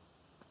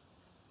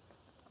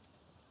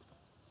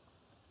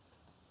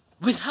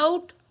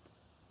without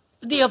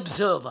the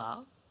observer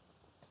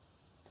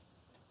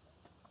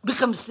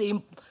becomes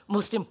the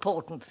most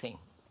important thing.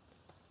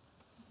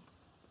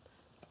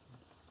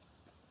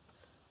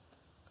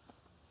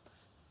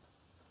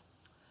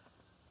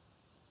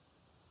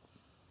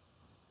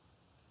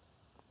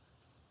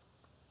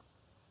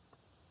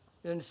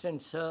 You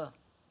understand, sir?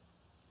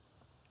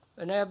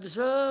 When I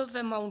observe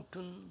a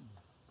mountain,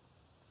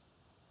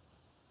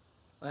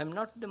 I am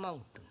not the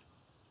mountain.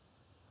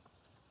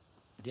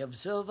 The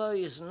observer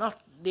is not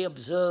the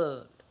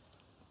observed.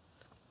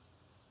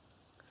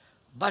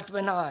 But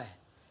when I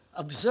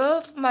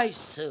observe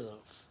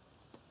myself,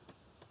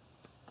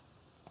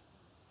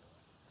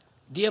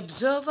 the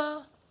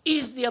observer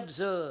is the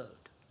observed.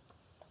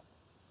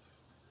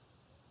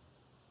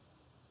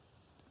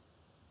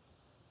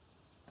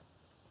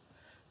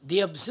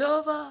 The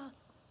observer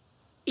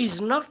is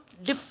not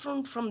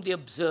different from the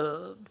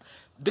observed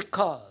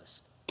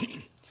because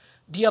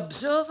the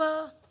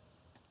observer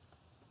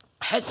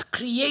has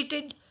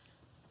created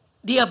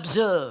the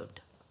observed.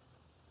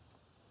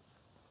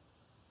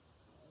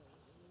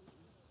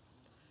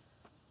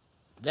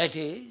 That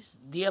is,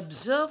 the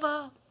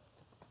observer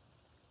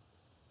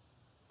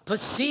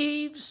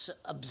perceives,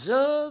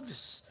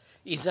 observes,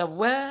 is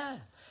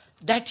aware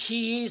that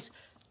he is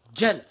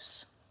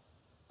jealous.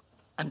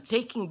 I'm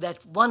taking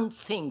that one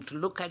thing to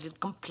look at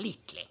it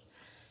completely.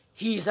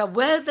 He is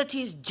aware that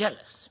he is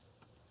jealous.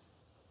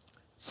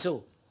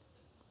 So,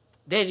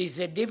 there is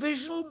a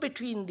division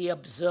between the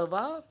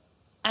observer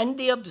and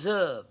the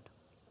observed.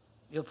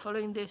 You're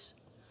following this?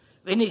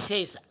 When he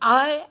says,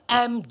 I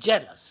am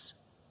jealous,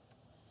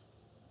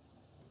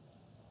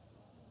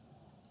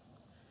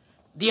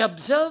 the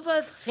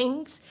observer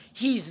thinks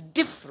he is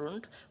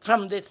different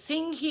from the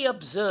thing he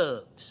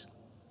observes,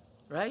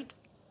 right?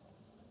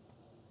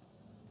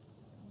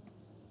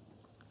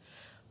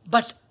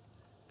 But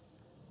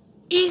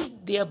is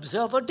the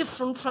observer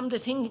different from the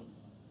thing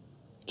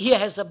he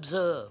has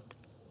observed?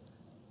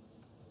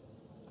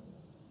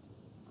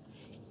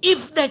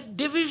 If that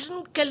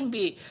division can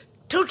be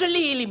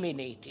totally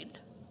eliminated,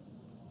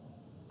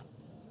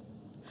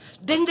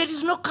 then there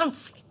is no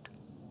conflict.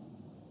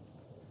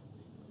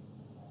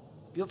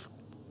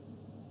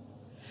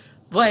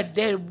 Where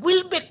there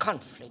will be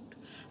conflict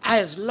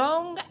as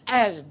long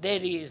as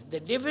there is the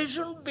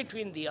division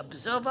between the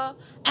observer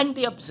and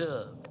the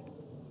observed.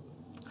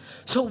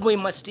 So we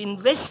must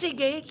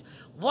investigate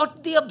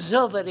what the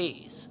observer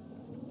is.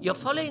 You're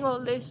following all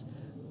this?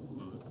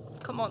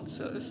 Come on,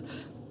 sirs.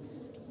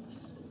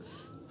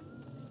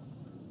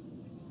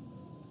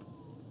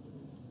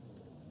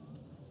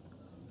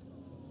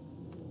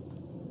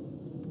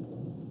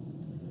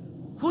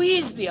 Who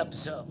is the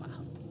observer?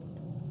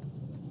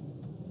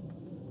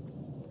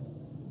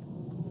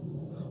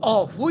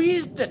 Or who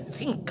is the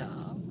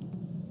thinker,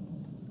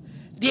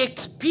 the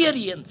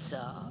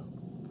experiencer,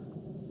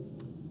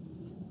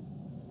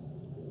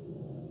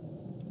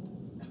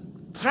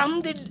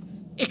 from the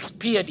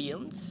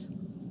experience,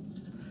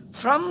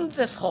 from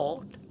the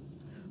thought,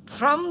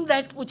 from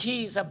that which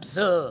is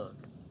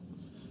observed?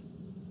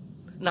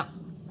 Now,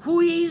 who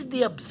is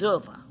the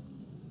observer?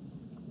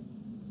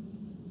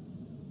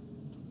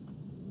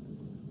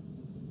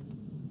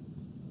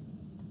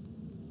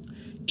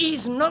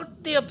 Is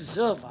not the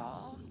observer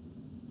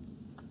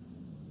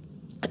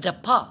the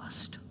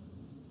past?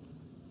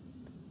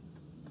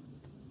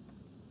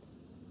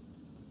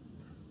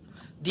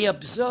 The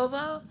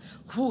observer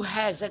who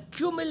has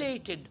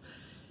accumulated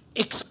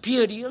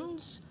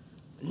experience,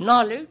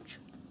 knowledge,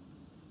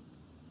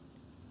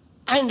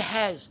 and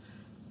has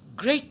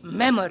great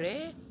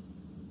memory,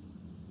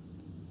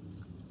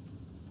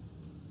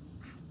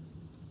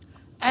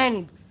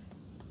 and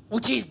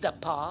which is the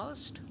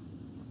past,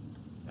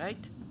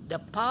 right? The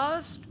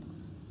past,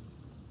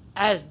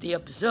 as the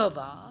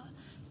observer,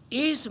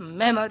 is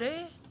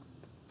memory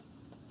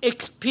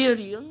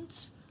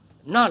experience,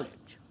 knowledge.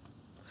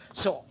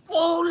 So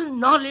all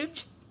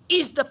knowledge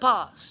is the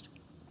past.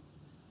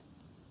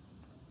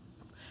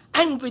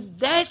 And with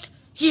that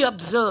he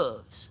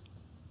observes.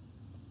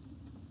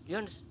 You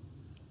understand?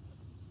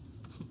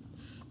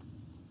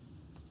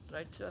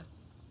 Right, sir?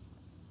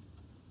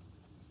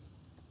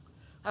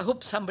 I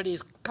hope somebody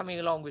is coming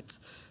along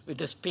with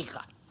the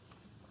speaker.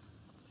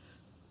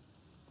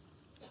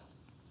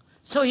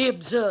 So he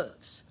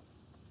observes.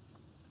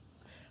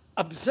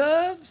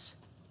 Observes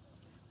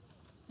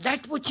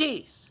that which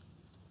is.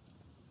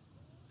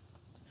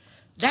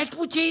 That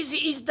which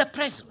is the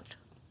present.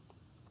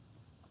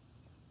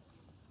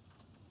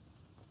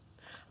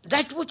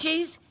 That which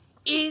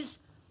is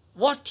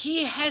what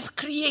he has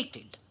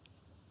created.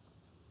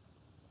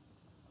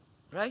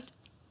 Right?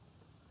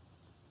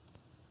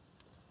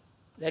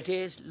 That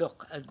is,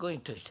 look, I'll go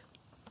into it.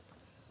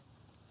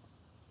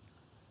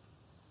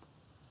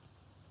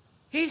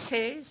 He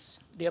says,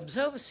 the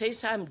observer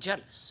says, I am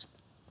jealous.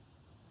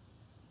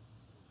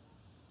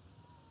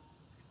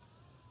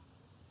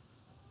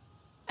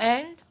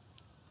 And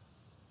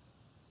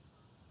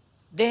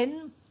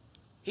then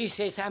he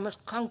says, I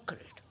must conquer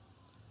it.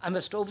 I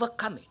must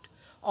overcome it,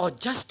 or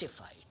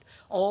justify it,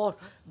 or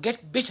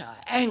get bitter,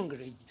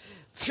 angry,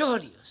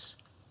 furious.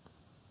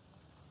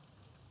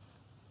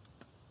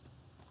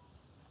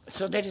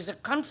 So there is a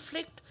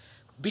conflict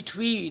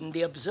between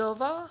the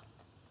observer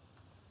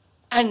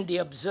and the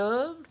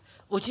observed,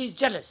 which is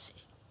jealousy.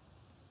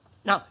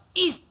 Now,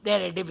 is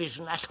there a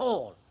division at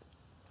all?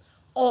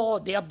 Or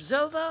the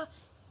observer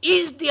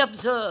is the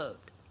observed?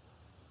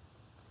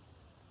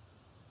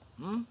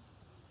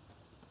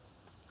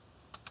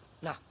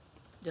 Now,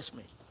 just a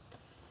minute.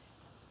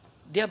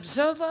 The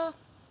observer,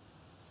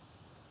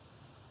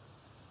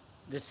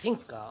 the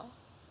thinker,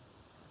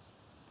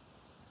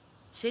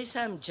 says,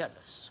 I am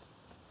jealous.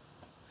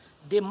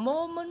 The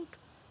moment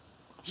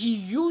he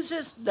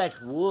uses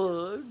that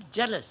word,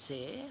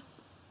 jealousy,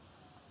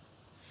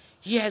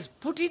 he has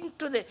put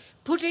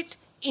it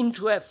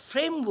into a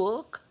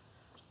framework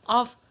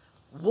of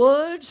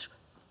words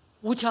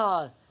which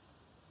are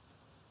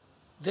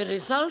the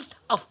result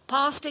of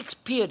past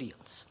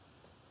experience,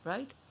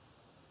 right?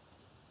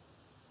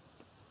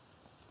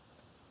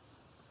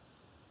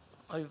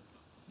 Are you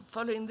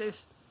following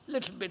this?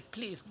 Little bit,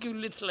 please, give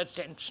little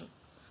attention.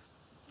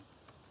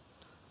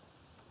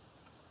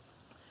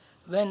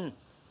 When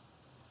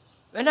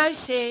I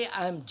say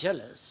I am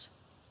jealous,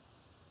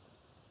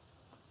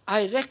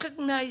 I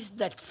recognize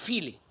that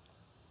feeling.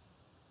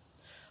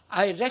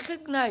 I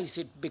recognize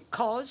it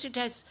because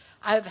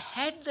I have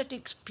had that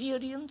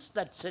experience,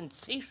 that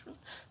sensation,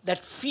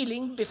 that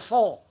feeling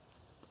before.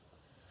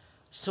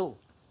 So,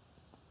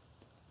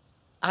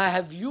 I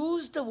have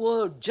used the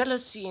word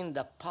jealousy in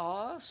the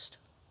past,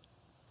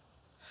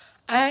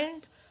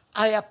 and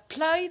I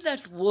apply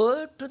that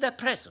word to the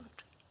present.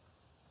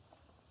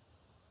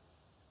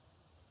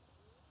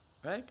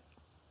 Right?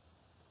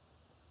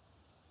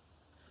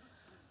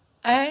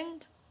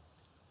 And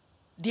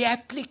the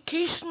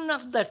application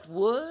of that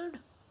word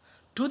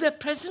to the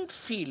present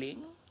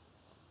feeling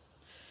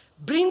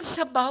brings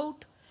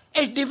about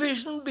a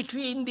division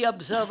between the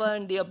observer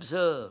and the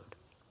observed.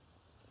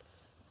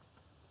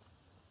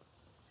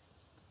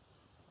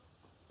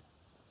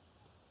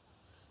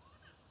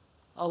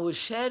 Are we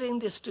sharing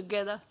this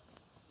together?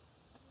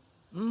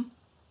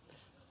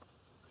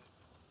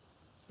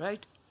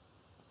 Right?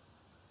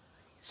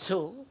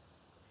 So,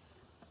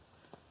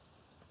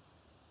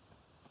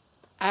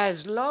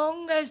 as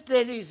long as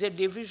there is a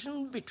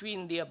division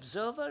between the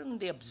observer and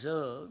the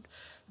observed,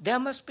 there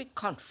must be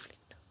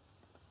conflict.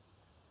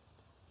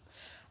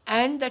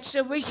 And that's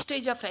a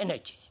wastage of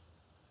energy.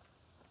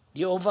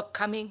 The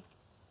overcoming,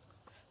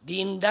 the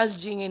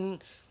indulging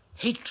in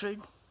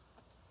hatred,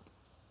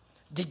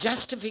 the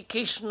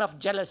justification of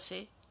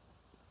jealousy,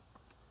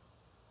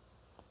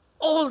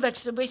 all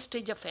that's a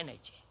wastage of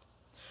energy.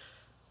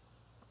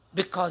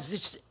 Because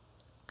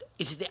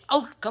it's the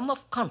outcome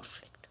of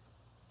conflict.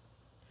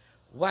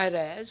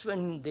 Whereas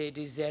when there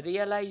is a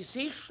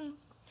realization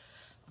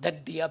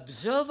that the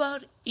observer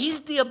is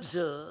the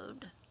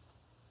observed,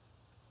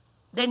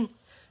 then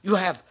you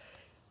have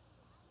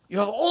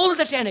all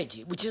that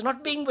energy which is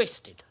not being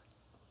wasted.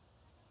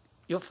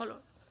 You follow?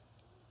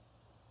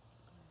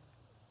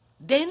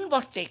 Then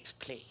what takes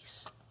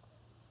place?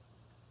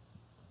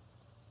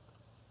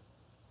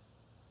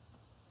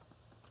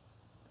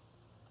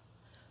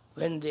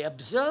 When the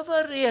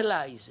observer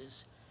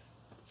realizes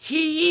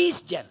he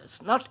is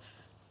jealous, not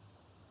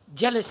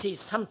jealousy is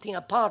something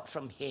apart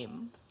from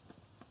him,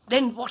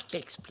 then what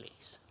takes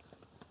place?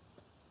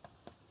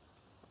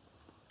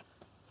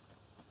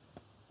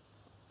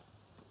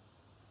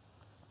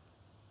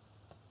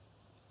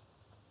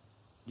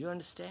 Do you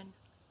understand?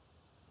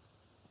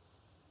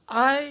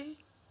 I,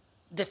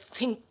 the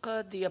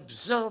thinker, the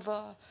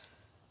observer,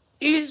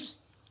 is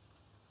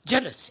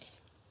jealousy.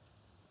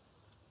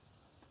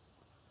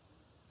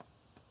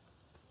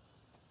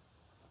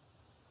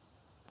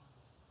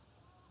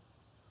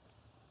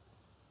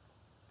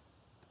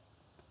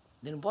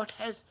 Then what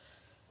has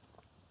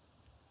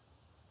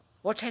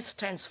What has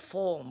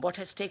transformed? What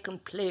has taken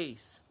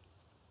place?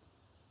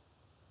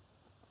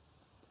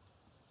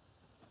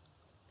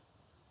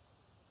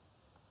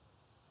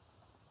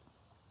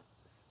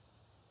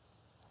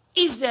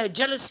 Is there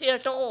jealousy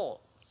at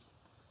all?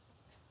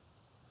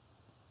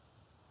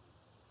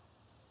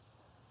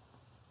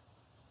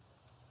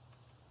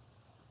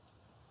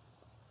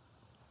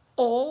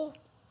 Or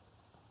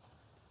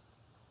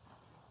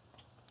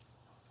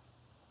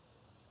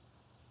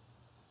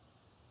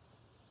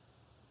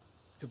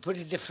to put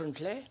it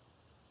differently,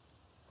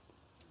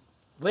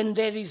 when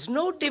there is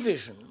no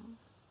division,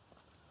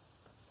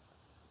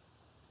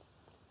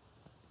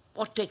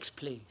 what takes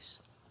place?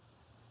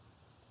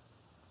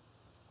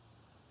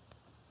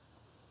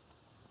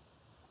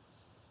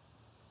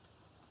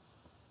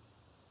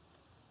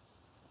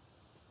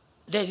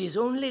 There is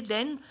only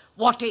then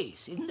what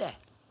is, isn't there?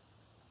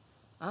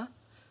 Huh?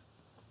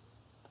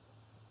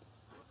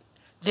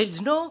 There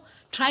is no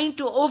trying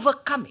to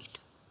overcome it,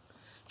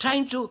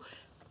 trying to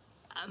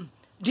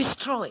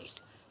destroy it,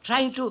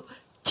 trying to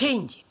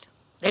change it.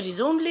 There is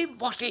only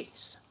what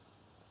is.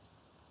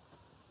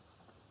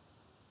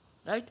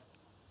 Right?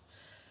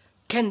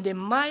 Can the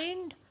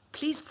mind,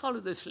 please follow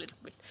this a little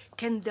bit,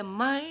 can the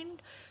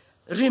mind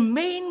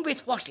remain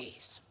with what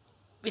is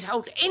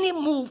without any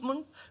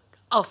movement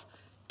of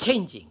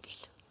changing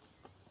it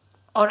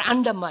or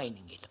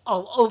undermining it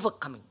or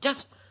overcoming?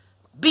 Just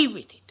be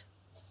with it.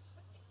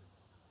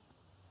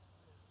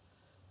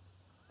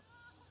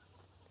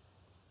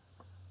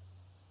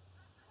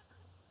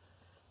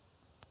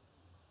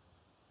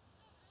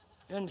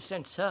 You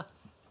understand, sir?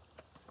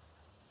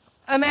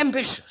 I'm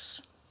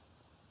ambitious.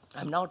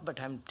 I'm not, but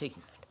I'm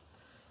taking that.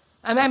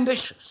 I'm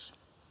ambitious.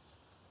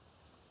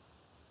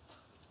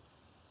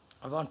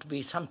 I want to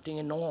be something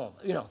enormous,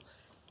 you know.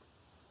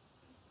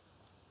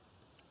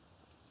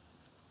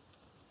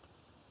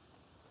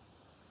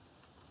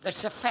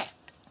 That's a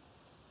fact,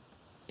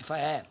 if I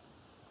am.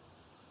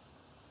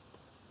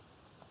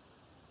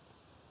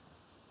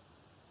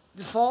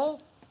 Before,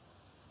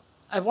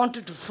 I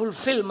wanted to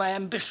fulfill my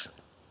ambition.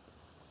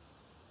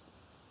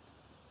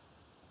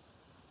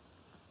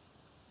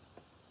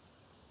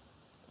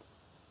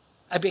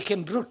 I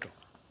became brutal,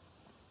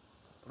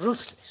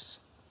 ruthless.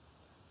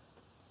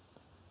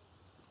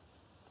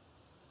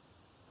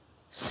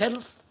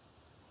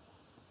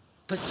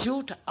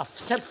 Pursuit of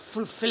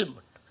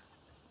self-fulfillment,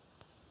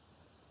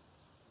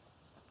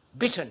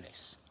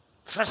 bitterness,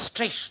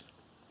 frustration,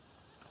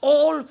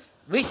 all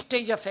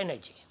wastage of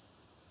energy.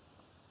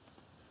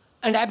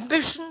 And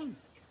ambition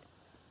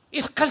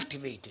is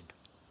cultivated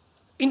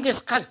in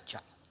this culture.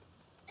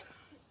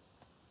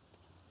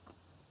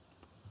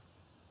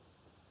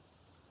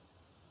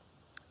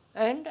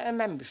 And I'm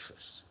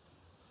ambitious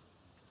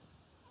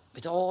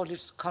with all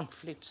its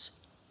conflicts,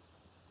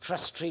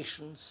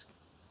 frustrations,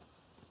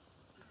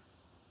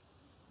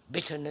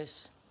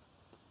 bitterness,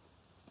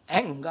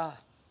 anger.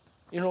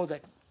 You know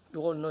that,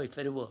 you all know it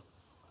very well.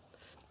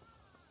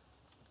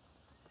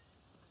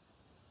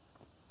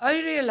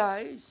 I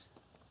realize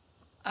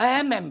I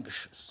am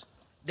ambitious.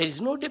 There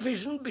is no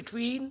division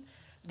between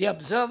the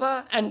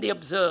observer and the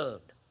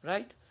observed,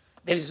 right?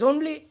 There is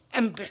only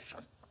ambition.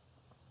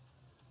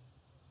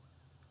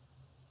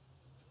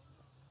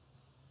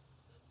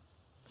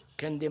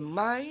 Can the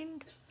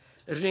mind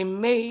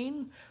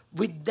remain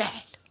with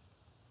that?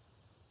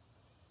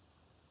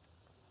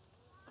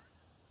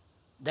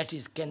 That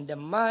is, can the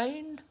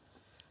mind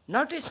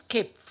not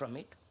escape from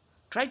it,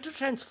 try to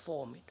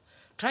transform it,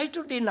 try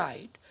to deny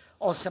it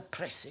or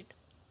suppress it,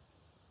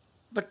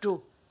 but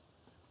to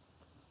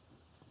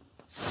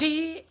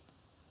see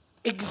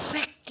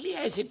exactly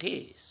as it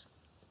is?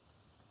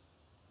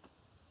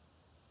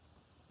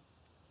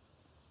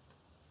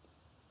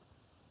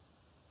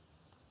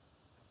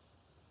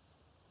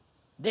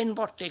 Then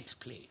what takes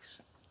place?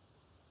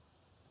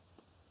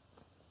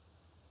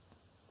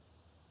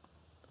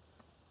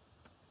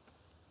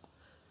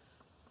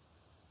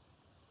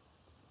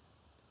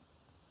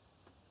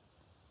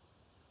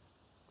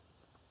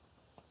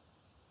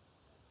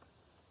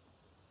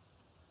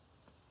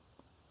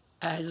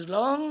 As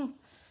long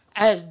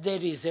as there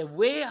is a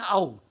way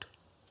out,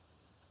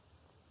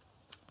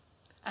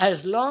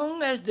 as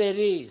long as there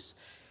is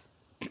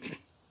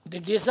the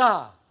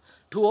desire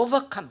to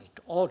overcome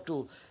it or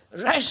to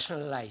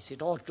rationalize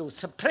it or to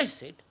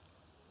suppress it,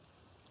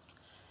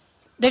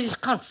 there is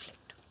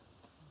conflict.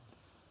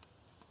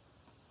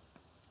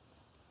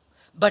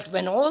 But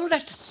when all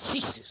that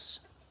ceases,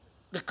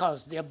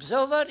 because the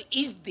observer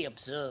is the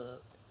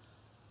observed,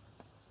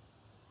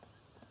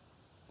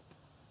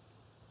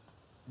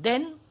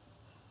 then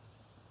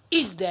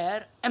is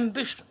there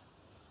ambition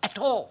at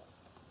all?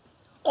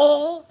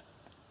 Or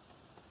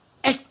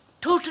a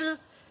total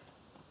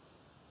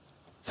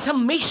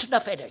summation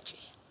of energy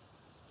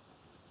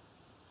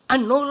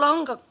and no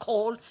longer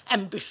called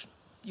ambition?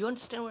 You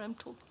understand what I'm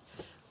talking?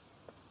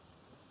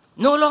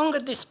 No longer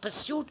this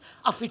pursuit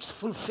of its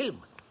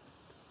fulfillment.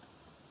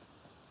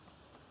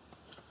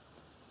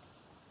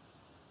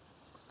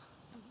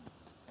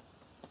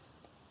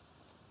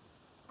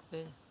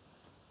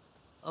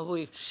 Are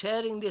we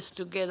sharing this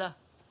together?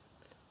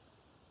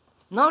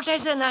 Not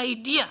as an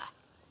idea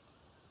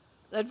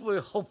that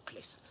we're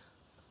hopeless,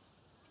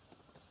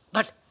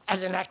 but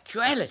as an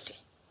actuality.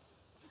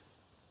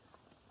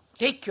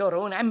 Take your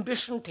own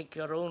ambition, take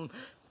your own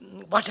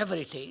whatever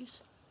it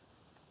is.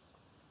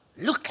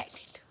 Look at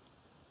it.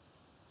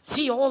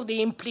 See all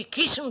the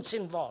implications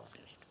involved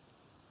in it.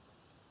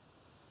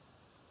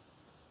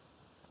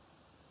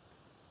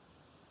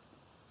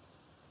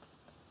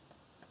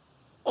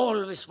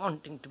 Always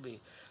wanting to be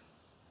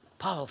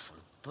powerful.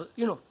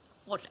 You know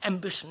what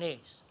ambition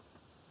is.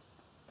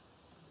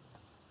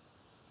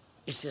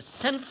 It's a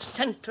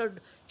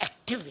self-centered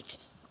activity.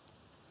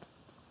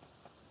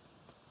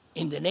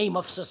 In the name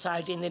of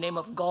society, in the name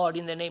of God,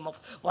 in the name of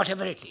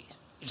whatever it is.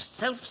 It's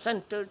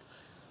self-centered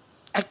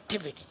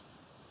activity.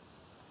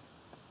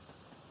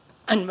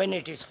 And when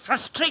it is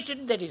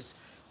frustrated, there is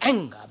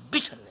anger,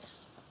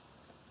 bitterness.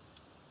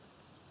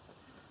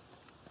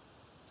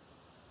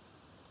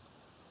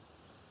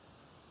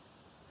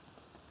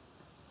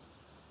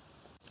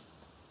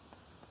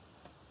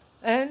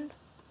 And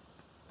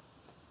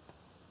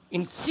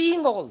in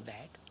seeing all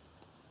that,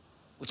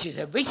 which is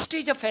a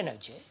wastage of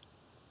energy,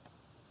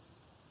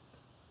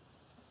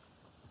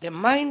 the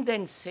mind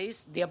then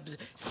says,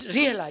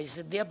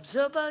 realizes the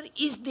observer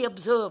is the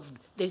observed.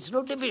 There is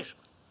no division.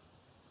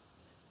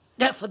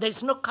 Therefore, there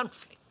is no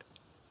conflict.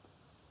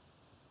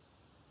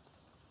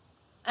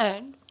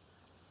 And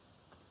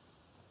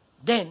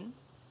then,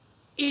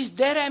 is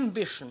there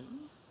ambition,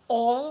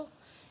 or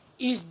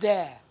is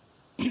there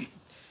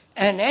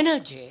an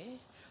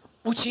energy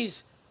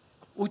which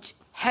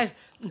has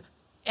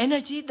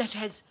energy that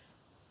has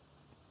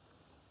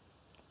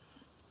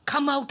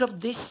come out of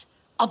this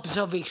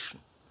observation?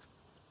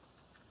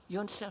 You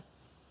understand?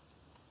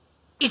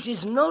 It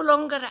is no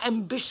longer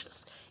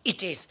ambitious.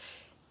 It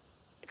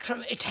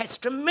has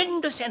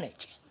tremendous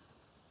energy.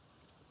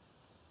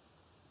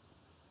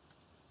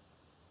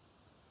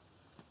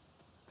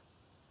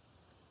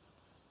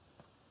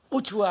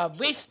 Which we are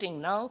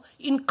wasting now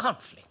in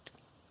conflict,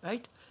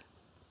 right?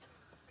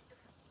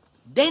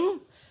 Then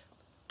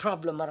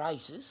problem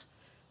arises,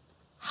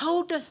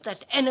 how does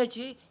that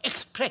energy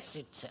express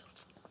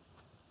itself?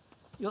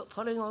 You're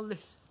following all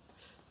this?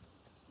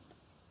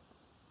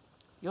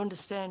 You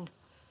understand?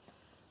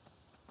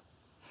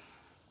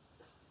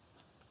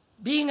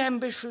 Being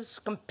ambitious,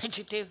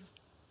 competitive,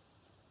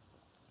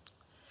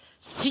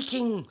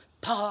 seeking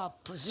power,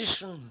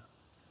 position,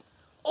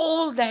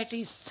 all that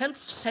is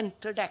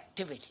self-centered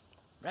activity,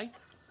 right?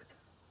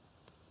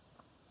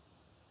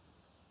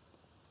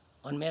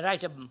 One may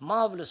write a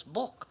marvelous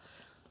book,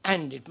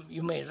 and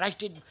you may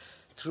write it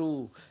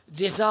through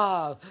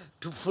desire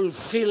to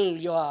fulfill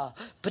your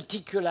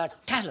particular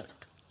talent.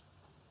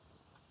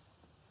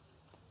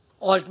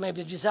 Or it may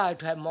be desire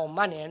to have more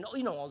money and,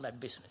 all that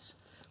business.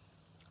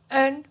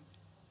 And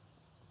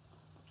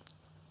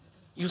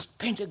you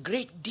spend a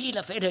great deal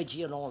of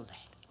energy on all that.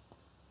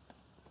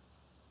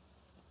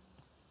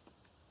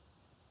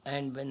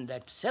 And when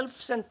that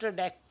self-centered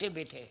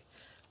activity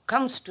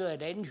comes to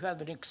an end, you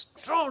have an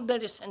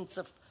extraordinary sense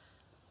of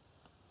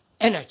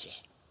energy.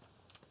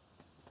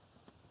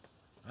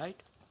 Right?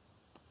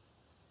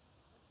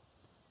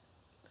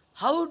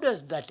 How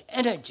does that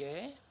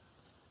energy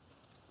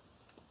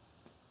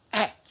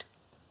act?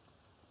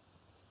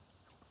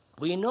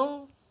 We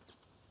know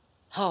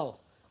how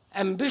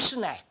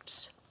ambition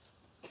acts.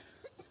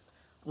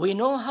 We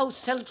know how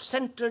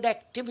self-centered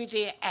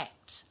activity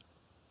acts.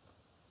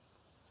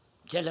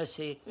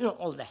 Jealousy,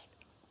 all that.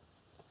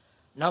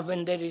 Now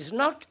when there is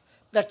not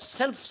that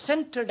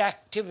self-centered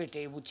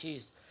activity, which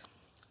is,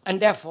 and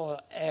therefore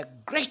a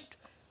great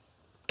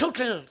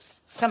total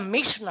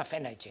summation of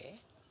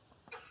energy,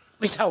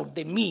 without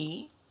the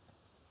me,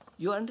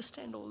 you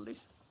understand all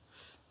this?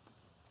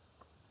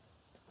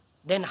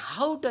 Then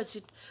how does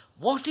it,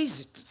 what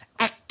is its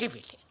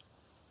activity?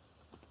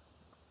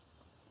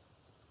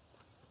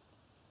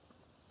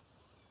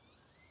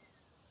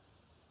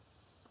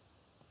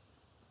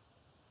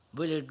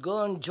 Will it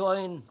go and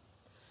join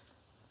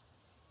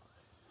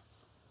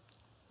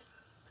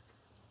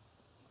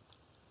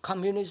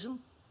communism,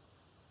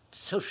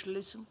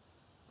 socialism,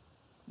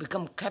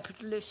 become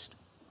capitalist?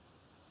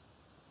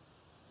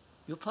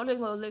 You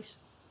following all this?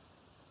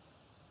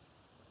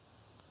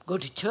 Go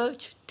to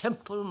church,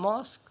 temple,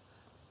 mosque,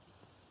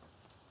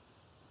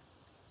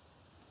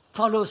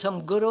 follow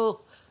some guru.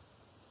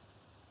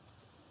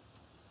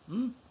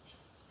 Come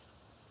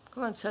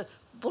on, sir.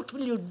 What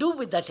will you do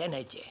with that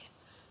energy?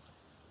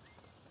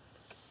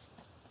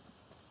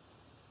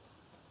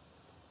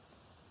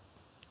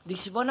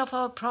 This is one of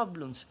our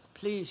problems.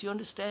 Please, you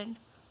understand?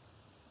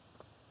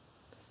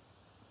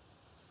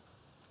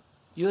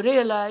 You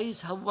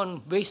realize how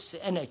one wastes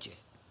energy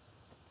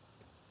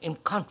in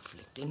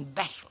conflict, in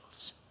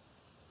battles.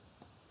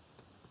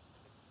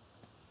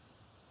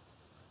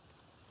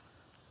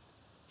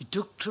 It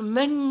took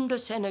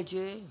tremendous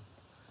energy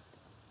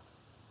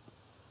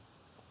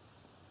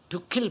to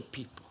kill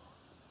people,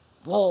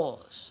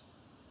 wars.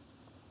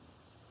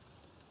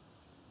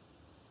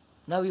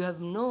 Now you have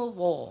no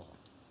war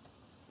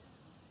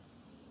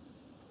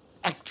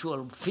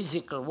actual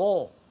physical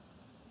war.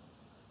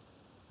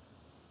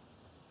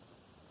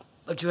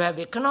 But you have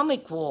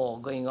economic war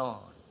going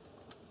on.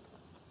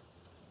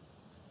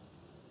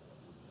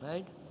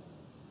 Right?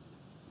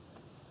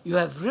 You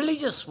have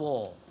religious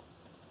war.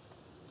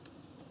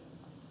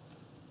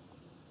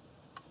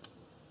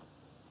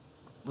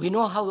 We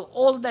know how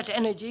all that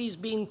energy is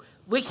being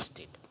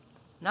wasted.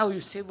 Now you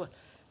say, well,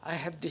 I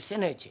have this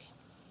energy.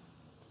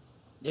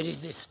 There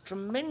is this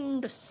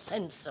tremendous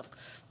sense of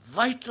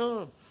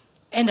vital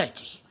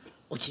energy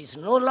which is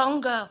no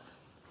longer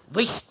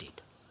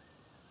wasted.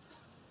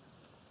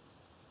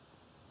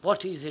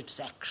 What is its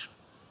action?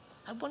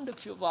 I wonder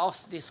if you've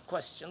asked these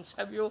questions.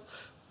 Have you?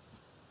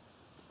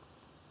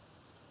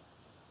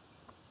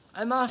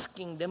 I'm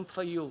asking them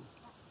for you.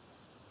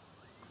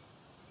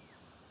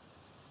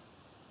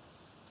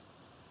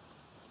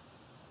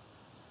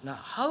 Now,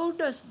 how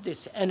does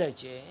this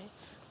energy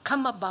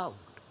come about?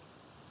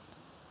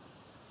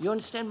 You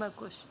understand my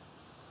question?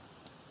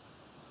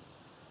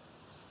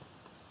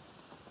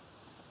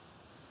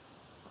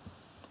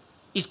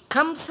 It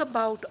comes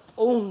about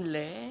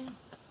only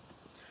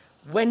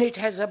when it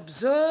has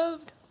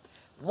observed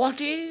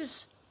what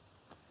is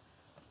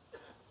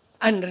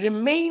and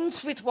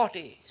remains with what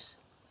is.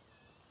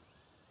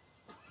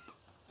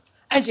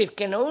 And it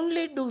can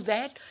only do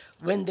that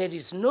when there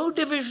is no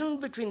division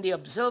between the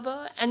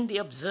observer and the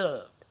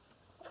observed.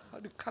 Are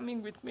you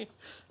coming with me?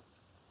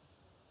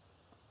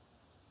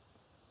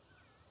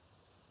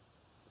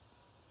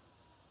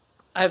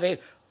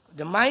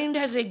 The mind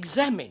has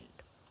examined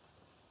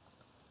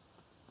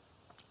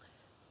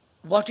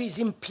what is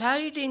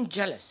implied in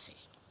jealousy,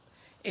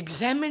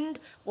 examined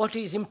what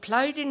is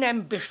implied in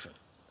ambition,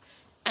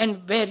 and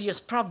various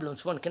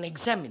problems. One can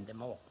examine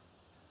them all.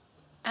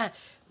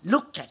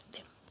 Looked at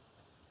them,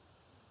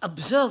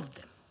 observed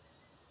them,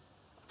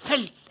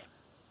 felt them,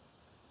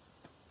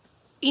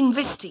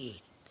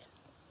 investigated them.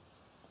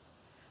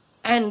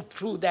 And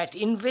through that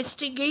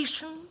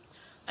investigation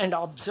and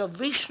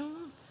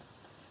observation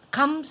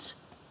comes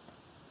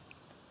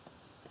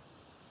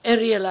a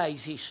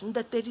realization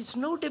that there is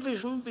no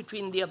division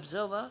between the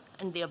observer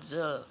and the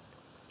observed.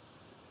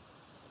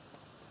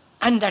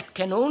 And that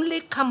can only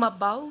come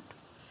about,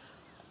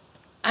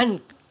 and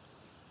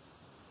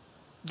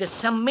the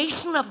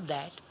summation of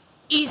that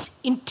is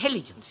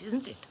intelligence,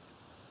 isn't it?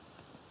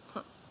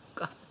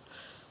 God.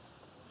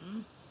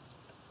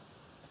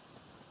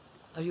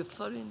 Are you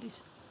following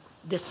this?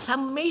 The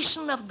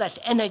summation of that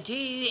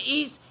energy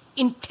is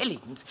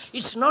intelligence.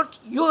 It's not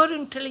your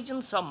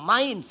intelligence or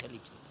my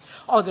intelligence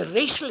or the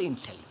racial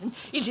intelligence.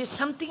 It is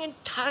something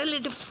entirely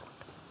different.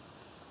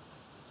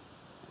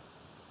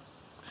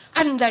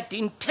 And that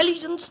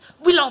intelligence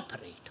will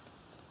operate.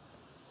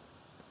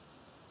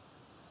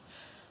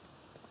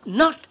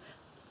 Not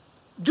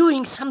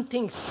doing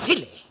something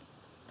silly,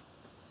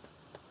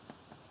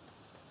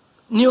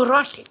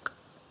 neurotic,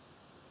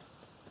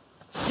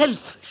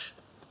 selfish.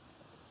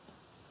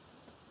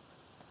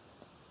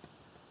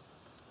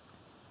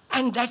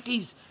 And that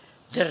is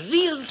the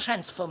real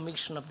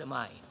transformation of the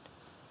mind.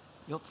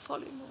 You're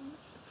following on this?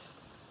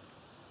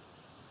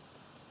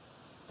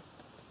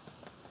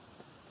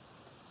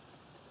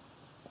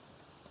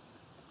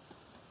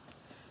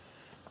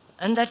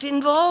 And that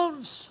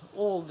involves,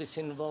 all this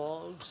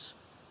involves,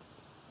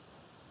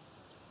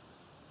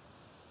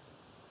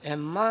 a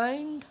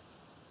mind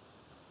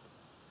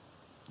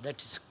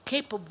that is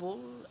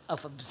capable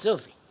of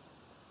observing.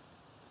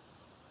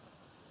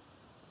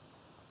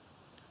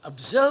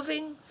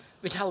 Observing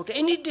without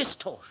any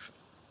distortion,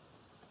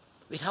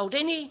 without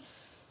any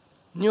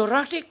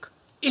neurotic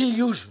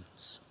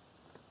illusions.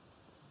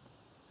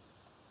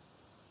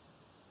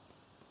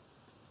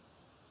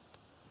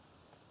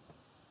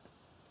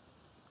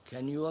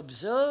 Can you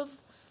observe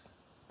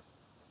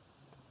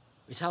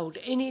without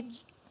any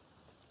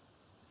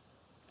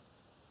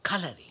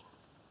coloring?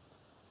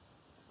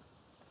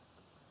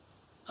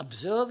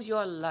 Observe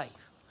your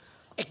life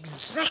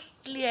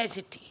exactly as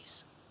it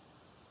is.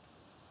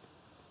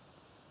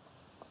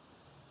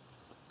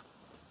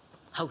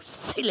 How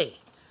silly,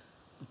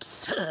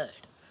 absurd,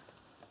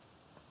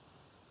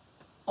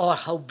 or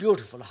how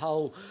beautiful,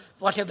 how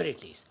whatever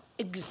it is,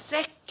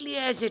 exactly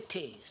as it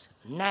is,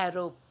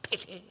 narrow,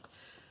 petty,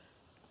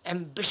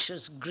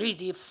 ambitious,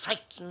 greedy,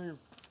 frightened,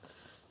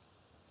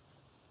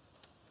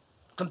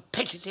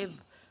 competitive,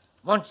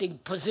 wanting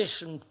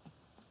position,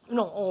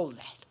 all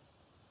that.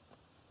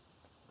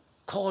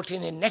 Caught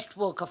in a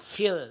network of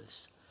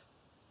fears.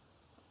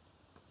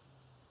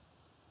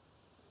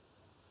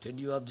 Did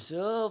you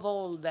observe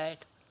all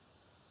that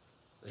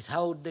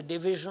without the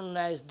division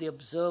as the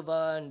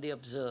observer and the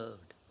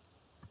observed?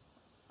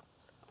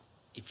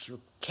 If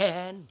you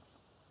can,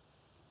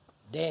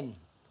 then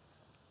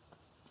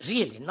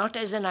really, not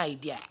as an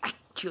idea,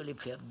 actually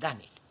if you have done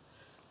it,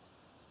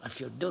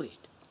 if you do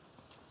it,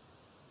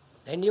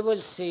 then you will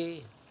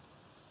see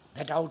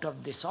that out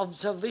of this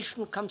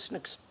observation comes an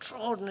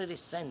extraordinary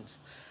sense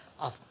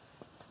of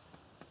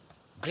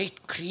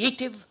great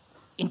creative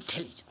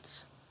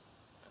intelligence.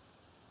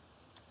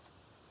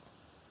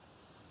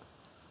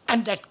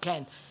 And that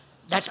can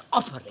that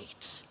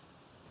operates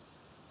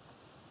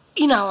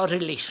in our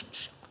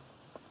relationship.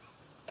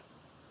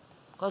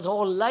 Because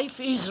all life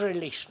is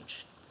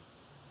relationship.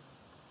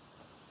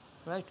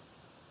 Right?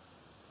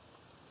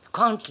 You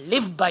can't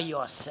live by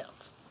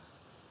yourself,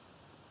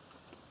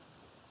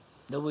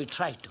 though we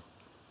try to.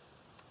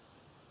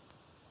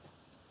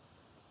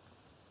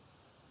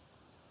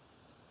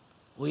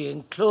 We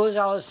enclose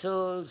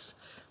ourselves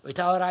with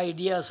our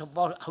ideas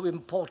about how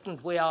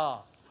important we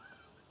are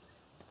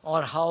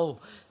or how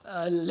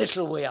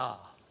little we are.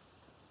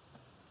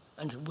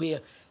 And we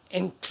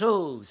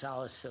enclose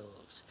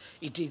ourselves.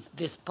 It is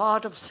this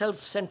part of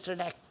self-centered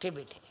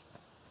activity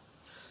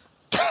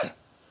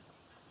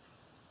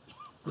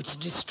which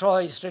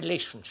destroys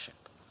relationship.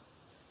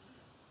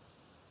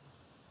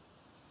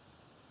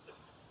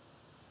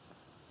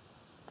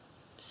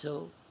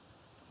 So,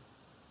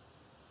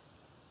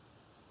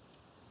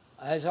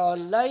 as our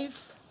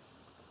life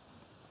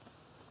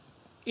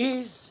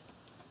is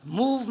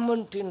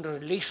movement in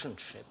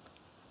relationship,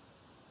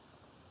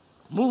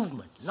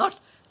 movement, not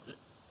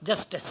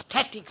just a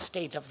static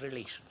state of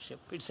relationship,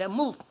 it's a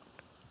movement.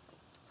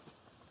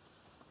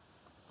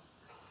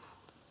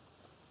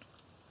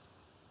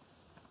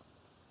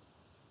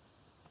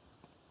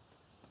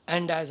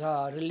 And as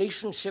our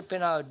relationship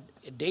in our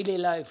daily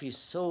life is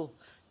so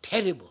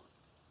terrible,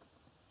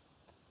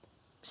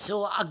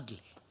 so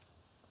ugly,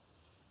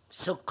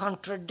 so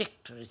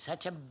contradictory,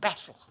 such a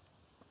battle,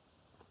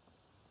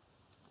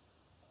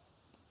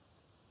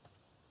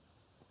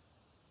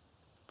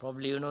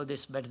 probably you know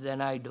this better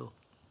than I do,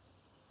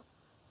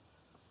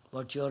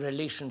 what your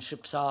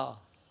relationships are.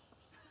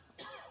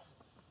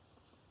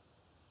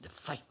 The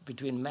fight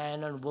between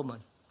man and woman,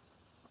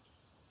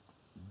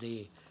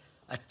 the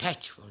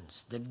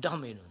attachments, the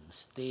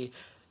dominance, the,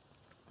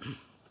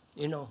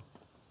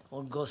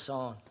 what goes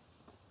on.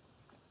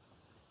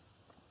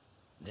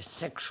 The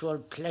sexual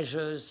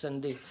pleasures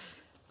and the,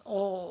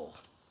 all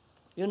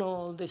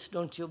this,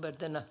 don't you, better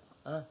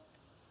than,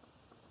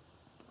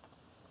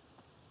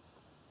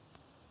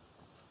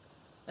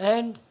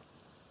 And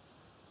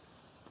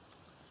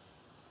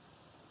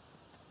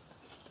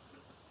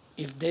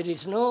if there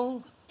is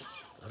no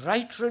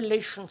right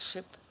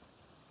relationship,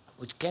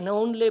 which can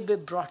only be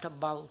brought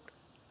about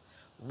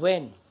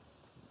when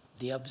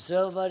the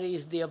observer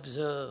is the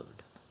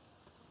observed.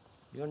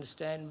 You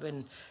understand?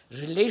 When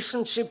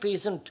relationship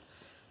isn't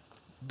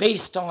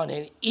based on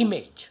an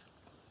image,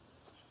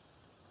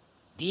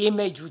 the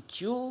image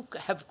which you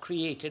have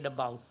created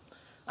about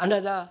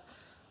another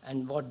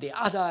and what the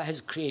other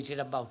has created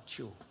about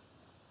you.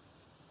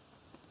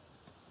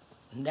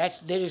 And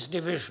that there is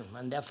division,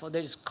 and therefore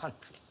there is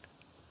conflict.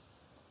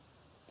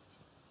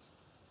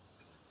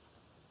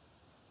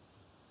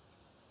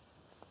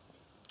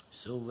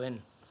 So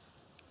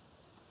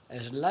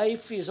as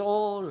life is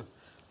all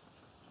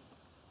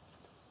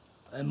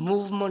a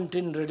movement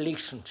in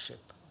relationship,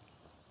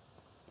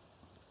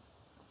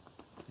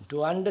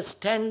 to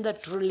understand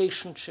that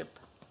relationship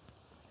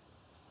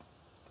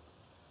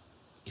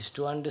is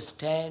to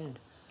understand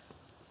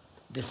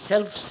the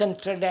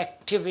self-centered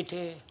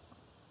activity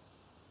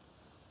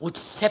which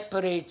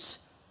separates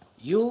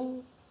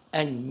you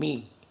and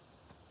me,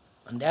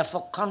 and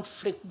therefore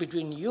conflict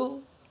between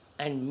you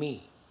and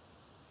me.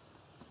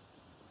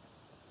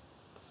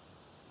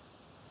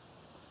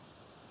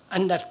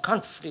 And that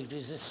conflict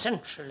is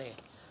essentially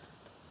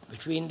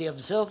between the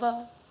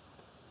observer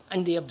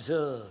and the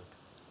observed.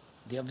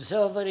 The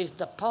observer is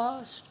the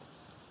past,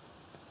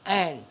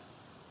 and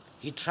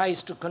he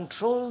tries to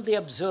control the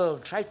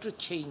observed, try to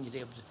change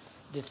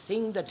the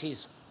thing that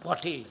is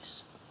what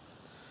is.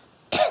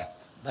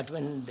 But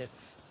when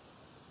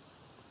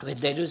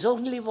there is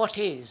only what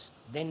is,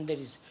 then there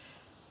is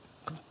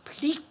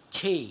complete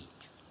change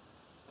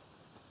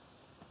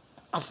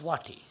of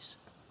what is,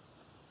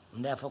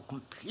 and therefore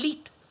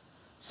complete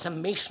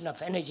summation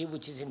of energy,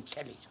 which is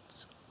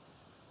intelligence.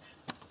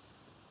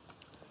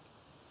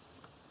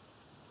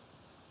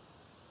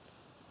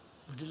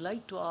 Would you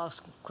like to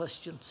ask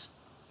questions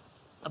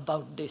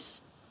about this,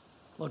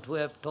 what we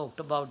have talked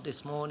about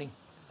this morning?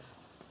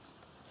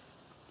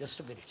 Just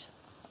a minute.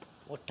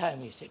 What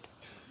time is it?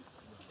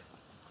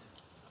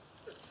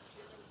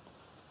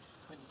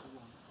 21.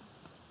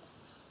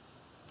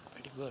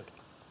 Pretty good.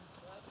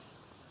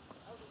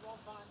 How does one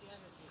find the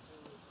energy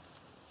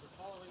to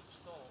follow each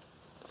thought?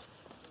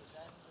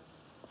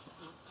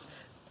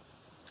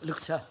 Look,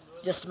 sir,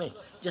 just a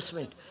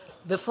minute.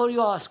 Before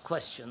you ask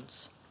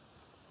questions,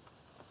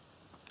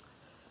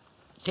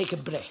 take a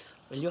breath,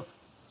 will you?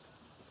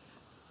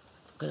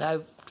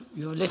 Because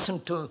you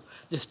listened to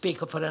the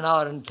speaker for an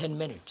hour and 10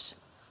 minutes.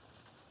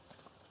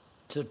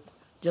 So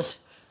just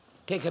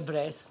take a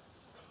breath.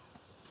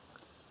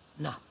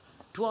 Now,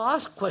 to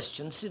ask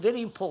questions is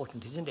very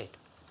important, isn't it?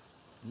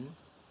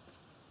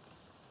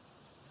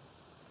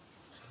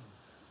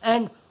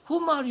 And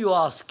whom are you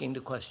asking the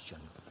question?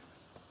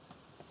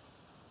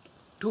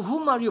 To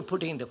whom are you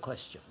putting the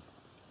question?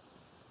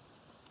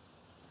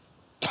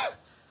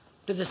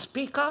 To the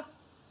speaker?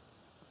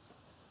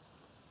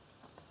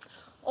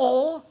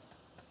 Or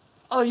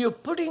Are you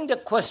putting the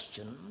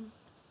question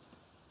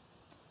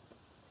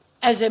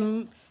as a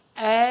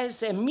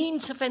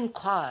means of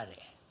inquiry,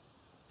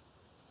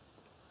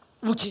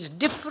 which is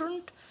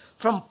different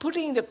from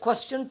putting the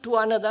question to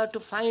another to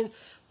find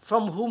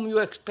from whom you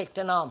expect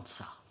an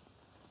answer?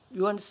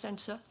 You understand,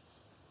 sir?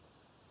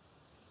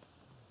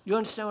 You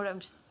understand what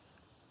I'm saying?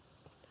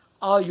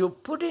 Are you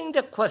putting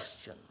the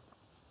question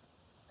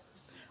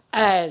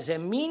as a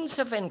means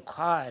of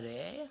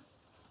inquiry,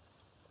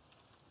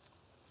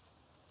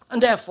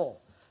 and therefore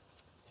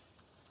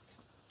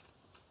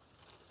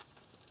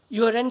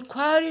your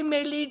inquiry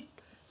may lead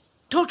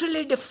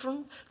totally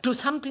different to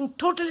something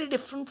totally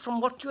different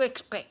from what you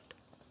expect?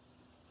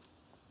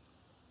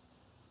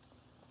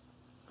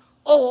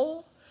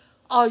 Or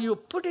are you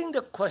putting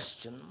the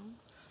question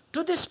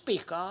to the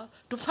speaker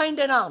to find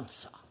an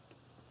answer?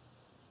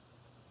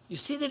 You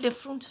see the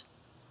difference?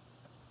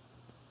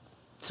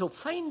 So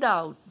find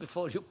out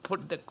before you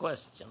put the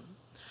question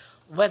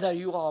whether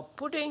you are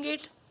putting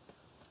it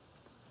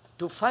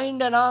to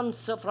find an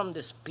answer from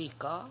the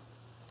speaker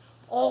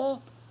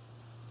or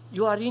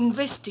you are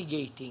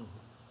investigating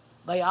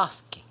by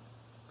asking.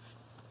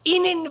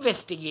 In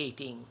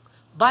investigating,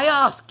 by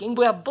asking,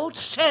 we are both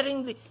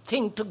sharing the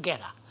thing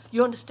together.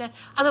 You understand?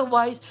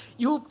 Otherwise,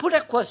 you put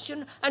a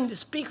question and the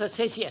speaker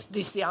says, yes,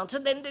 this is the answer,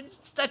 then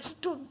that's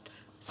too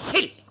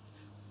silly.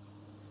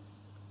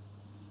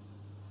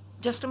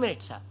 Just a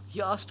minute, sir.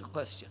 You asked a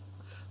question.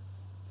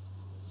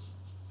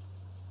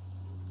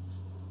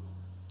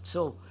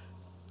 So,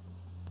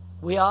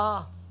 we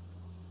are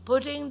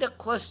putting the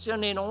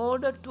question in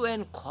order to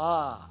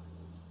inquire.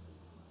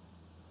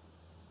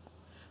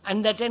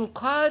 And that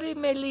inquiry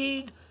may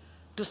lead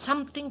to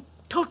something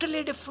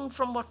totally different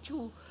from what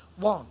you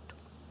want.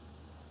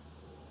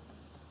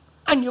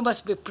 And you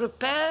must be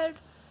prepared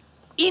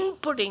in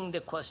putting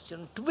the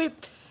question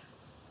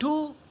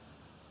to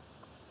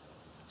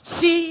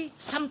see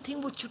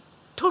something which you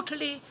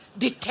totally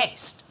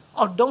detest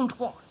or don't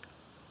want.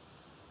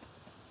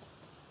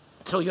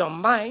 So your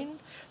mind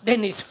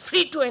then is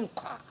free to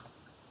inquire.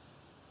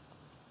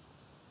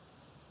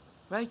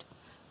 Right?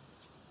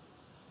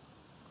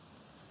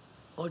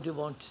 What do you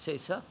want to say,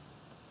 sir?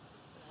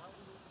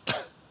 Each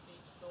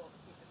thought,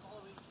 we can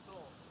follow each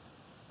thought,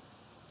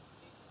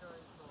 each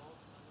occurring thought,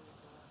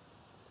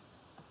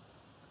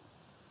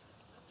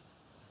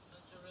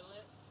 and to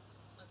relate,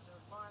 and to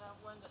find out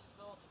when this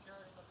thought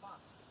occurred in the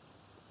past.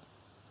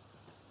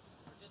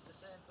 We did the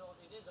same thought,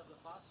 it is of the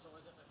past, so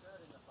it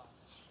occurred in the past.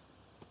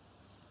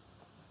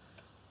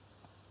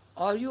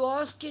 Are you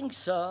asking,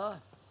 sir,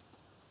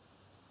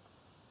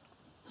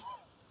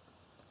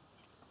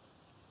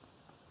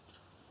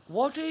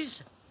 what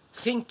is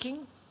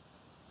thinking?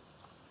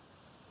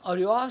 Are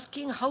you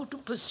asking how to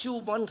pursue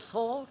one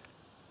thought?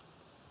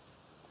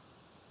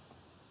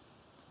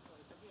 So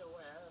we can be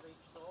aware of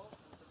each thought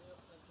and to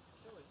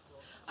pursue each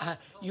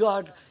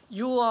thought.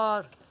 You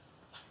are,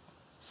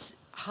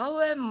 how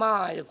am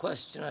I, the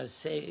questioner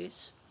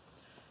says,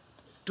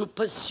 to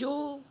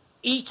pursue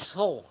each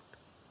thought,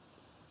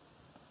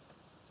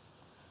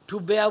 to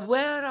be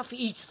aware of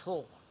each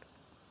thought.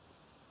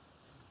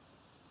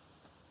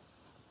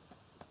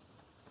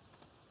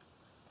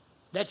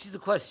 That is the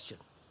question.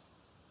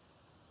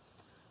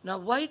 Now,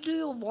 why do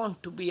you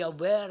want to be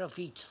aware of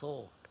each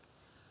thought?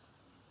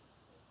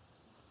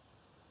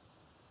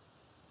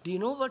 Do you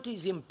know what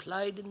is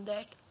implied in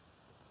that?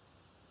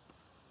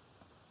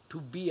 To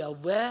be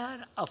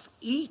aware of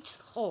each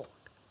thought.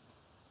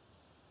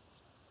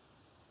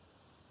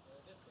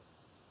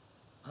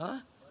 Huh?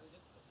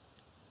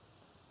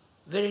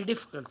 Very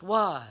difficult.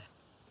 Why?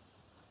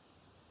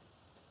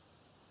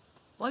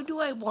 Why do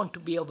I want to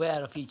be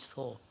aware of each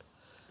thought?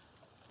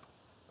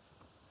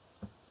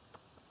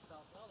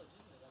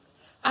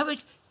 I mean,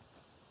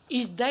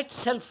 is that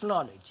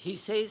self-knowledge? He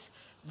says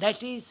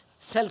that is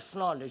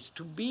self-knowledge.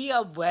 To be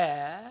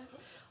aware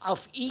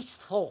of each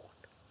thought,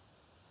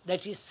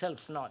 that is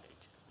self-knowledge,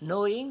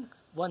 knowing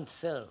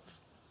oneself.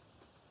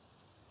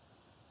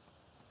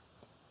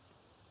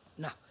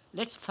 Now,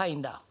 let's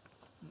find out.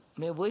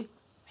 May we?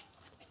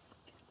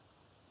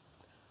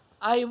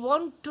 I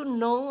want to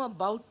know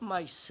about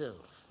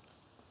myself.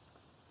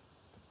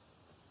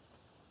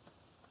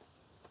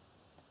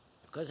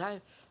 Because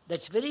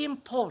that's very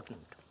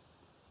important,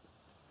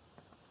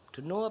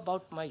 to know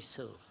about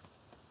myself.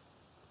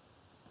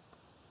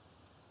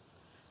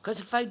 Because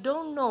if I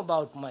don't know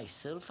about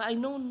myself, I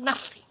know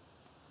nothing.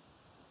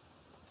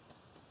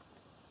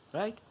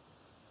 Right?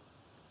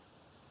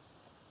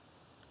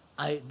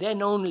 I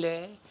then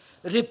only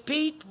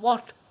repeat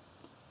what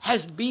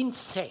has been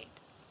said.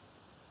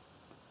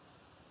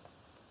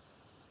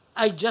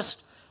 I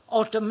just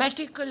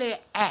automatically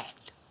act.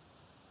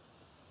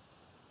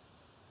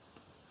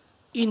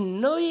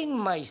 In knowing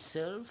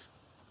myself,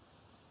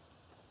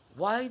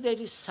 why there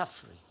is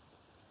suffering,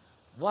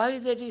 why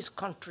there is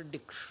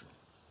contradiction,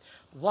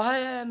 why I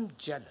am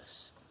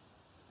jealous,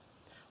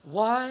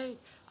 why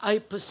I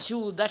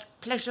pursue that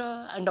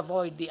pleasure and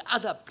avoid the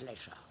other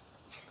pleasure,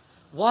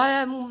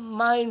 why my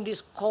mind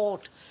is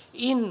caught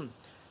in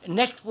a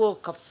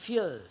network of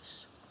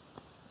fears,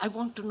 I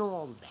want to know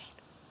all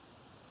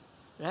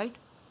that, right?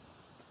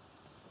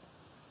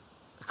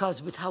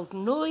 Because without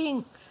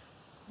knowing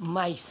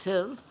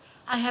myself,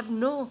 I have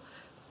no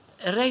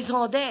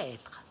raison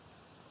d'être.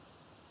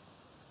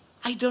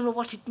 I don't know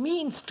what it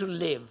means to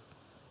live.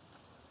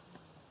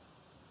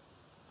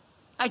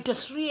 I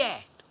just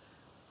react.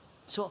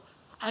 So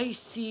I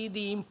see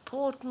the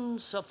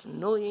importance of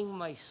knowing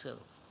myself.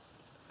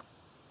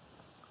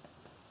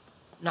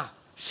 Now,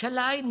 shall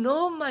I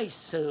know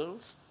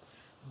myself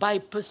by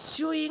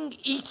pursuing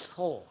each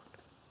thought,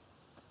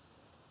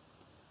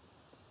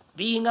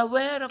 being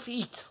aware of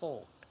each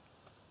thought?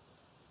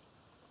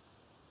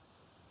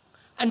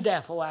 And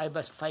therefore I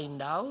must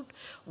find out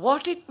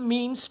what it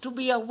means to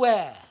be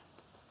aware.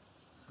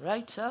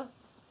 Right, sir?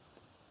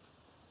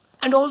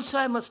 And also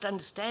I must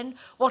understand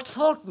what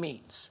thought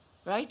means,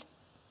 right?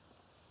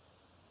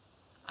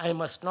 I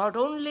must not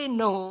only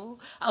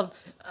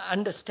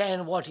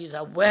understand what is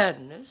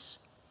awareness,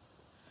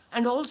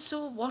 and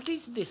also what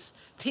is this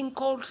thing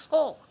called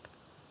thought.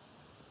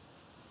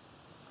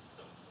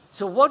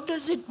 So what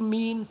does it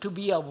mean to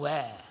be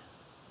aware?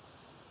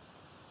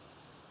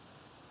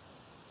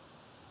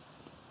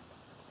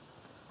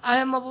 I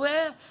am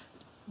aware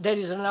there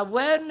is an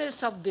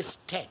awareness of this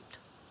tent,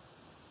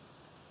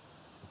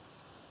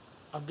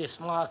 of this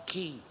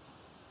marquee,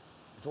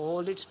 with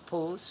all its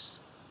posts,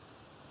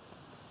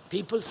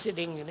 people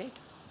sitting in it,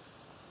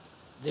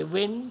 the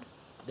wind,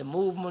 the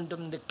movement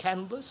on the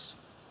canvas,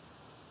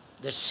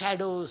 the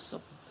shadows,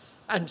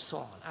 and so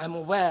on. I'm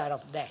aware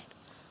of that.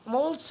 I'm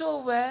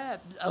also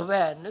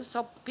awareness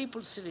of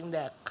people sitting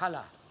there,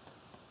 color,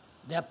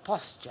 their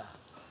posture,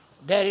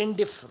 their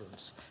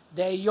indifference,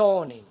 their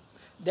yawning,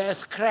 their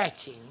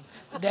scratching,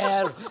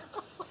 their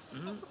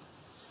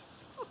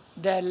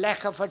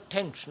lack of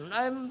attention.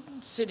 I'm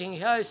sitting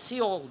here, I see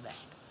all that.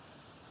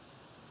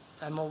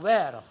 I'm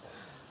aware of it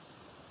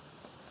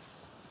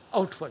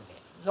outwardly.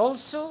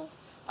 Also,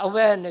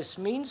 awareness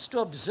means to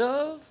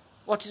observe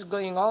what is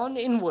going on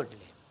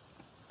inwardly,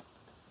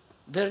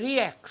 the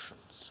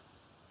reactions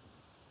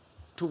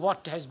to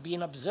what has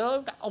been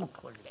observed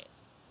outwardly.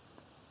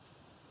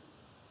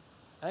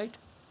 Right?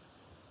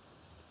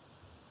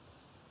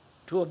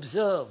 To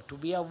observe, to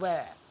be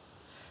aware.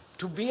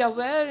 To be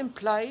aware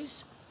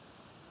implies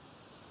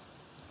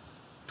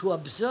to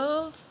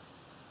observe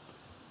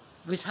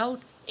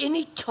without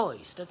any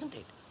choice, doesn't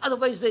it?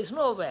 Otherwise there is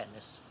no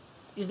awareness.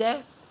 Is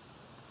there?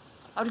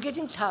 Are you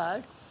getting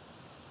tired?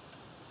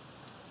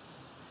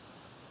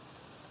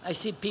 I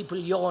see people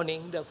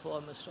yawning, therefore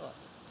I must stop.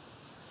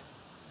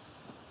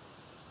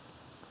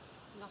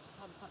 Not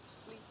had much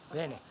sleep.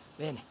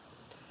 Bene.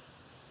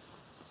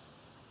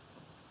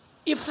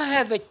 If I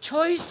have a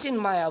choice in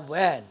my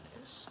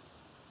awareness,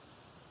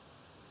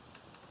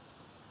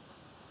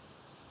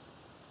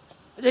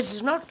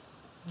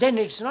 then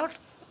it's not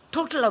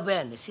total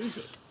awareness, is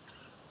it?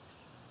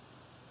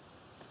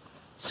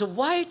 So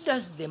why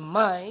does the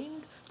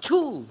mind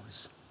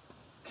choose?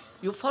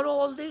 You follow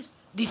all this?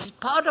 This is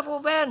part of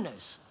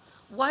awareness.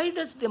 Why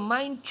does the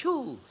mind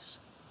choose?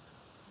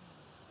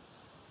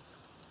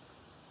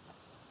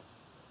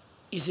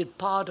 Is it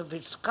part of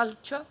its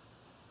culture?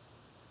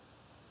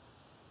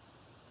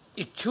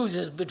 It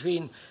chooses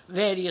between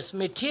various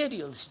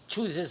materials. It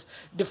chooses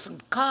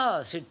different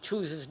cars. It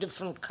chooses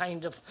different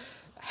kind of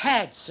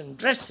hats and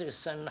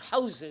dresses and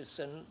houses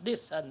and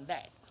this and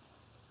that.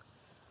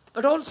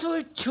 But also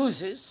it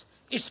chooses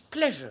its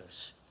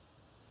pleasures.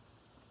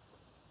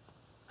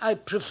 I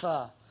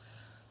prefer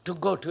to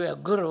go to a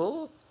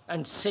guru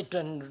and sit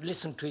and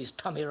listen to his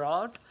tummy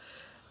rod,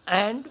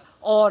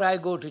 or I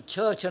go to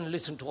church and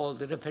listen to all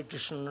the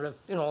repetition,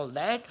 all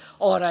that,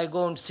 or I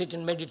go and sit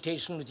in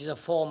meditation, which is a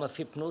form of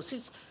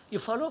hypnosis. You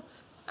follow?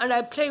 And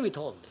I play with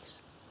all this.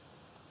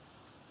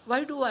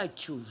 Why do I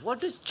choose? What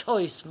does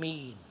choice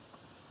mean?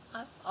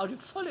 Are you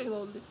following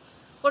all this?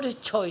 What does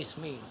choice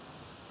mean?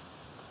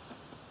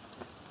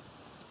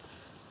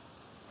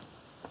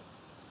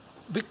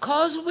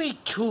 Because we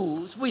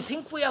choose, we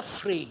think we are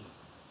free,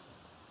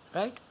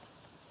 right?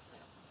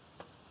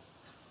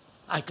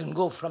 I can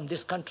go from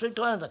this country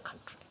to another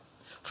country,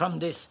 from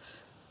this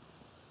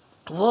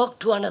work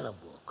to another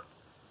work.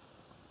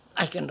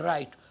 I can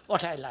write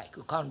what I like.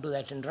 You can't do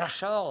that in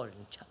Russia or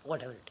in China,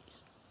 whatever it is.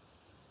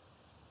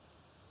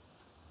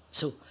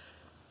 So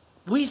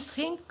we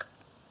think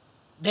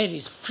there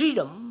is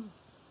freedom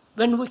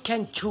when we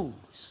can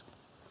choose,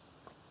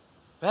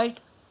 right?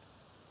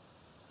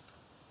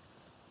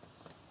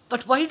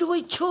 But why do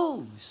we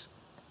choose?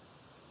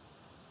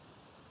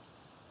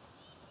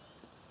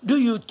 Do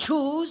you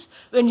choose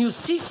when you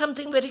see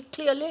something very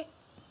clearly?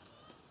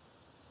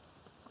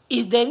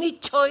 Is there any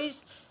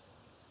choice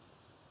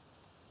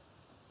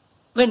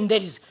when there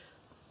is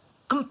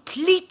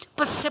complete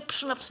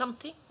perception of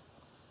something?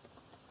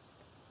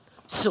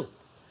 So,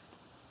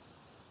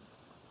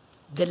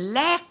 the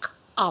lack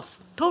of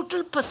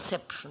total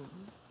perception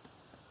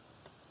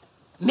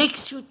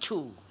makes you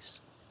choose.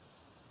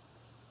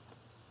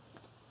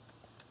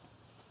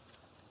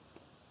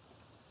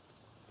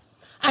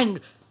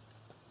 And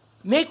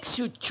makes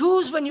you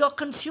choose when you're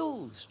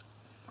confused.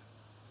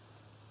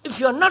 If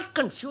you're not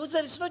confused,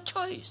 there is no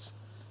choice.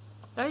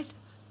 Right?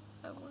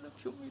 I wonder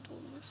if you meet all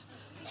this.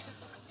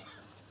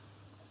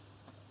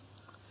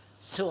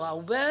 So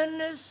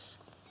awareness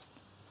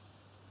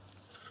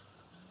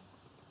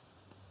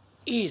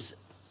is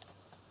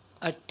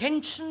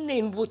attention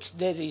in which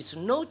there is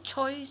no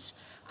choice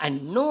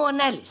and no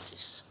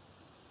analysis.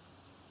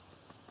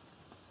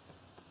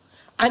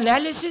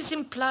 Analysis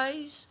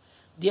implies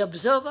the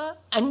observer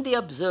and the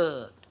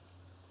observed.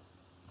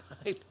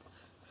 Right?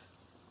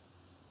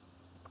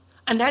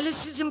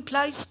 Analysis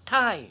implies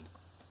time.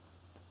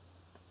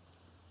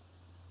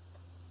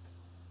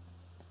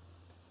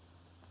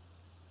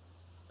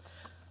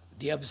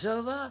 The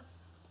observer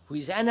who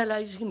is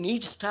analyzing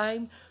needs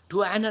time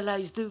to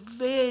analyze the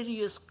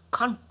various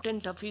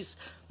content of his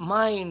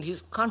mind,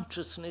 his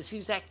consciousness,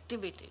 his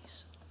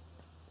activities.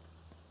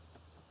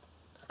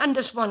 And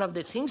that's one of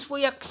the things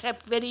we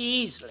accept very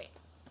easily,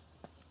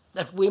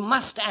 that we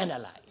must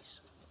analyze.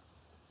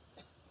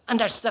 And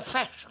that's the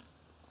fashion.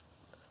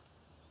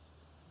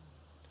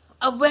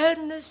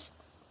 Awareness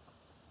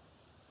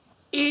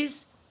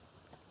is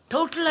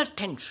total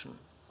attention,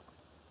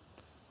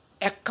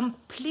 a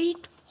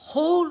complete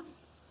whole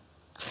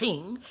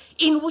thing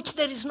in which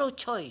there is no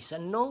choice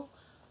and no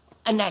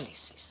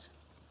analysis.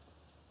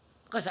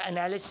 Because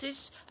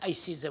analysis, I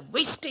see, is a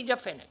wastage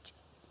of energy.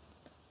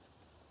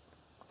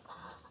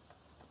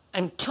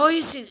 And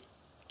choice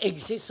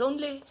exists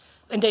only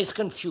when there is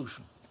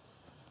confusion.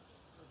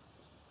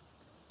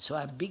 So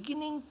I'm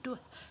beginning to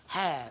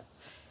have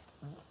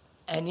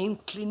an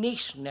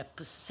inclination, a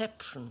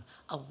perception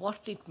of what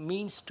it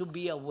means to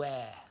be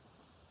aware,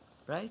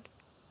 right?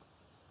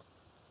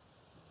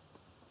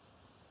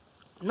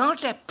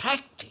 Not a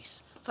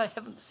practice, for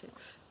heaven's sake.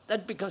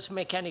 That becomes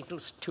mechanical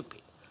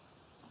stupid.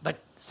 But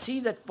see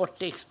that what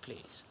takes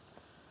place.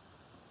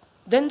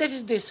 Then there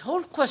is this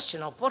whole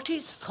question of what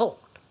is thought.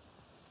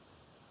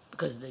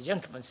 Because the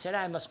gentleman said,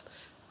 I must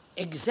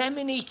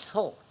examine each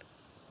thought.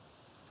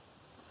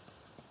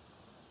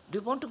 Do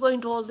you want to go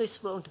into all this?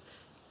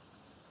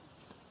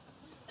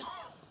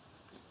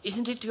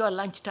 Isn't it your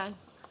lunchtime?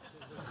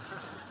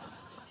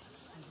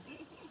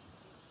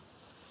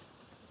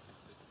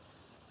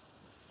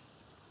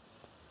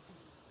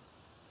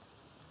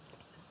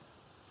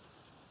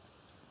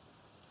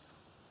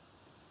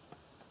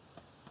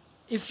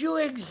 If you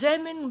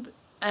examine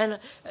and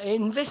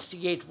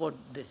investigate what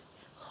the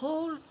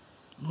whole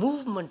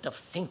movement of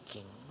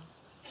thinking,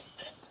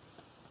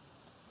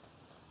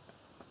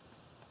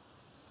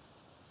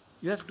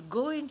 you have to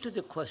go into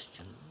the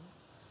question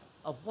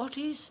of what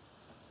is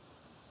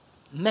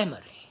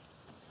memory.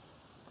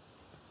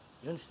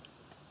 You understand?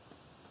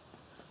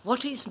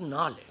 What is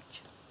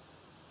knowledge?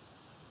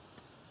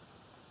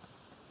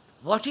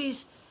 What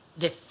is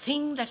the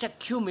thing that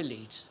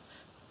accumulates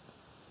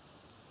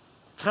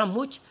from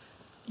which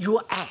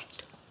you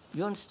act?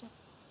 You understand?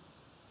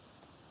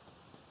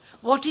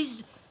 What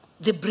is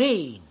the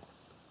brain?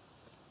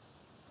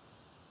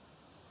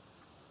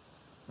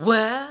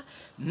 Where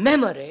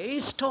memory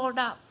is stored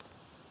up.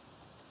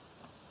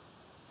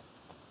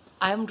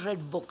 I haven't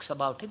read books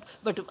about it,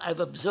 but I've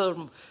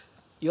observed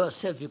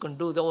yourself. You can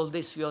do all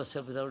this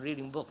yourself without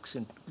reading books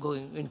and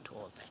going into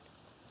all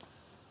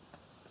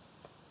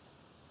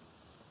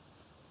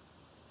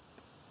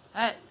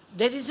that.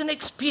 There is an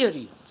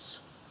experience,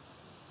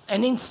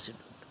 an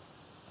incident.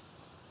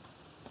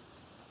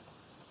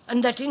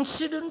 And that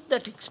incident,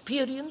 that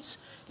experience,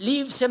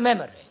 leaves a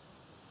memory,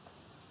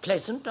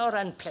 pleasant or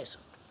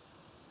unpleasant.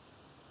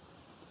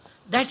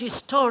 That is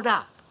stored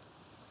up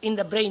in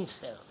the brain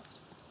cells.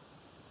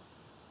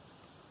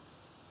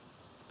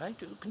 Right?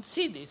 You can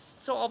see this,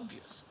 it's so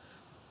obvious.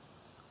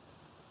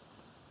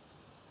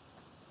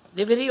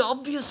 The very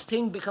obvious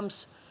thing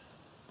becomes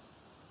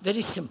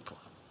very simple.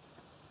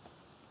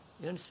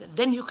 You understand?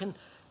 Then you can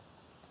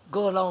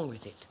go along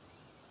with it.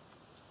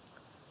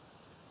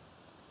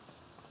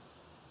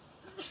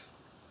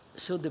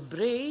 So the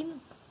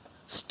brain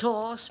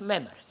stores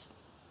memory.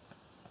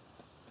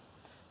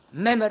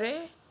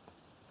 Memory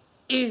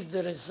is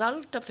the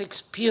result of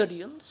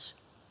experience,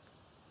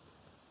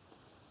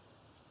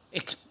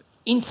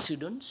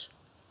 incidents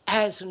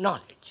as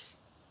knowledge.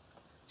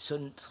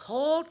 So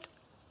thought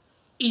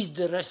is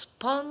the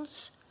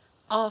response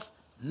of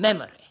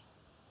memory.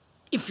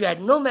 If you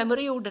had no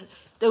memory,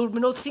 there would be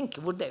no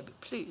thinking, would there be?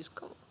 Please,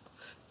 go.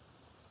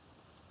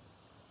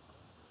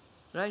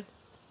 Right?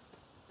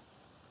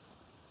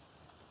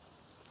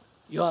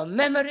 Your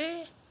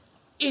memory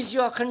is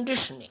your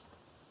conditioning.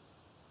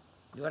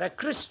 You are a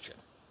Christian.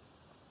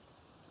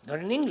 You are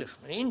an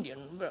Englishman, Indian,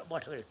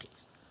 whatever it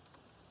is.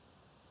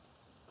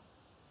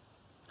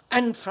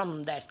 And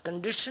from that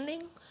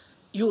conditioning,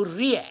 you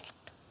react.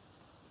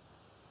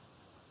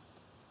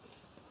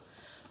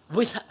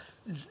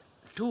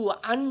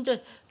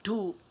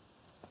 To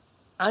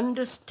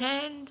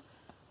understand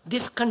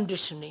this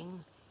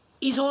conditioning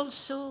is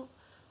also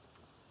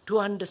to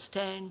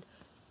understand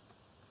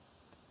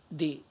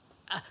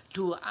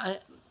to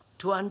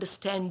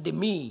understand the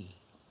me,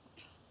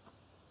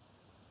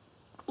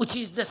 which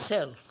is the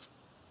self.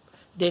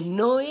 The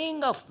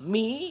knowing of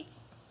me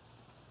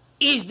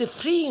is the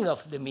freeing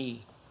of the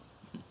me.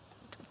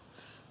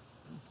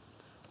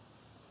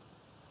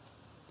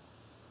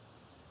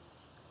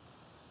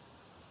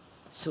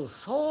 So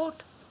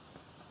thought,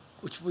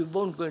 which we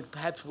won't go into,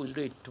 perhaps we'll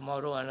do it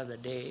tomorrow, another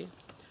day.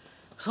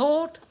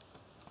 Thought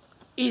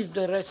is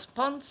the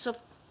response of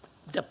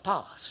the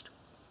past.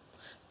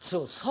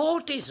 So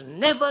thought is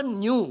never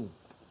new.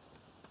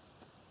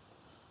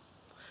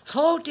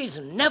 Thought is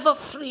never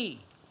free.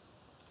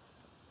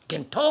 You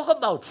can talk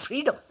about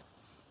freedom.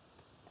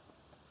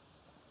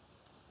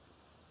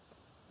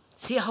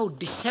 See how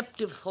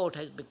deceptive thought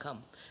has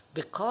become.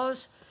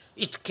 Because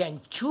it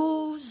can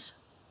choose,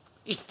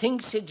 it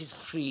thinks it is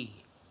free.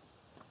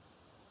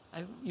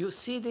 You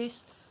see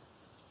this?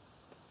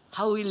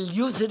 How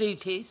illusory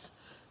it is?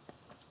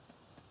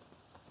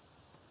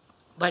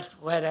 But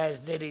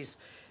whereas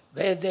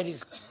where there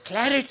is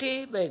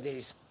clarity, where there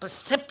is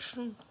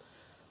perception,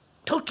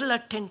 total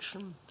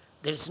attention,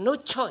 there is no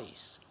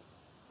choice.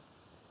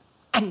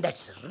 And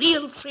that's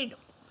real freedom.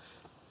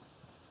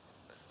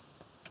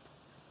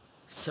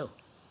 So,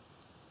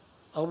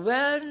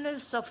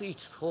 awareness of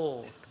each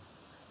thought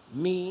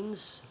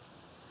means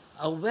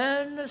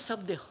awareness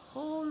of the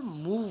whole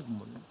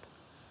movement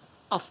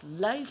of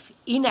life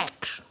in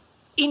action,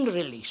 in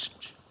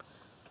relationship.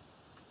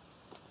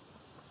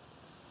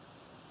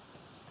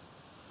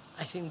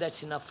 I think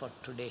that's enough for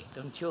today,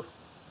 don't you?